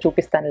మీద కూడా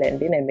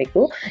చూపిస్తానులేండి నేను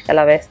మీకు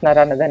ఎలా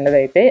వేస్తున్నారు అన్నది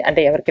అయితే,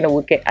 అంటే ఎవరికైనా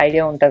ఊరికే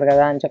ఐడియా ఉంటుంది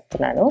కదా అని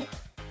చెప్తున్నాను.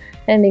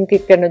 అండ్ ఇంక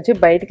ఇక్కడ నుంచి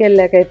బయటికి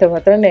వెళ్ళాకైతే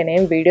మాత్రం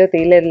నేనేం వీడియో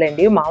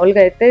తీయలేదులేండి.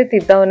 మామూలుగా అయితే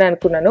తీద్దామని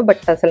అనుకున్నాను.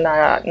 బట్ అసలు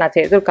నా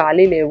చేతులు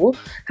ఖాళీ లేవు.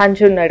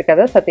 హంచ్ ఉన్నాడు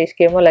కదా,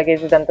 సతీష్కి ఏమో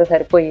లగేజ్ ఇదంతా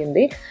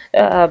సరిపోయింది.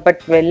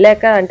 బట్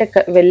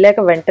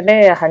వెళ్ళాక వెంటనే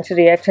హంచ్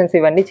రియాక్షన్స్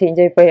ఇవన్నీ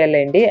చేంజ్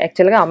అయిపోయాలేండి.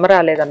 యాక్చువల్గా అమ్మ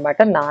రాలేదనమాట,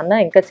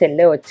 నాన్న ఇంకా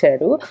చెల్లె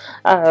వచ్చారు.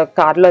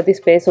 కార్లో అది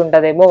స్పేస్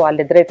ఉండదేమో,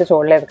 వాళ్ళిద్దరైతే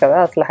చూడలేదు కదా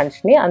అసలు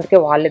హంచ్ని, అందుకే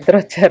వాళ్ళిద్దరు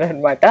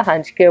వచ్చారనమాట.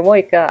 హంచ్కేమో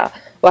ఇక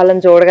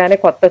వాళ్ళని చూడగానే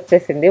కొత్త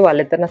వచ్చేసింది,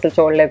 వాళ్ళిద్దరిని అసలు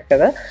చూడలేదు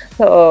కదా.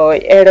 సో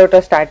ఏడవటం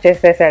స్టార్ట్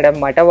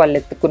చేసేసాడనమాట. వాళ్ళు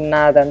ఎత్తుకున్న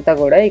అదంతా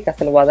కూడా ఇక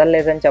అసలు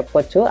వదలలేదని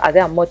చెప్పొచ్చు. అదే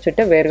అమ్మ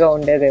వచ్చుంటే వేరుగా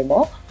ఉండేదేమో.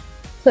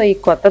 సో ఈ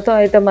కొత్తతో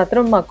అయితే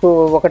మాత్రం మాకు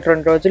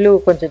 1-2 రోజులు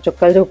కొంచెం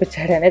చుక్కలు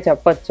చూపించాడనే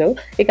చెప్పొచ్చు.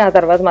 ఇక ఆ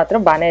తర్వాత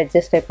మాత్రం బాగానే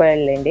అడ్జస్ట్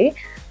అయిపోయాడులేండి.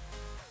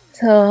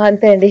 సో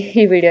అంతే అండి,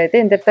 ఈ వీడియో అయితే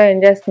ఇంతటితో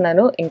ఎండ్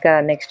చేస్తున్నాను. ఇంకా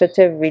నెక్స్ట్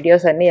వచ్చే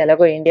వీడియోస్ అన్నీ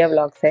ఎలాగో ఇండియా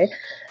వ్లాగ్సే.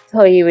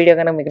 సో ఈ వీడియో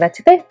కనుక మీకు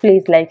నచ్చితే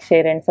please like,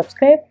 share and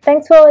subscribe.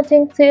 Thanks for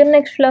watching. See you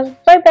next vlog.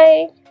 By by.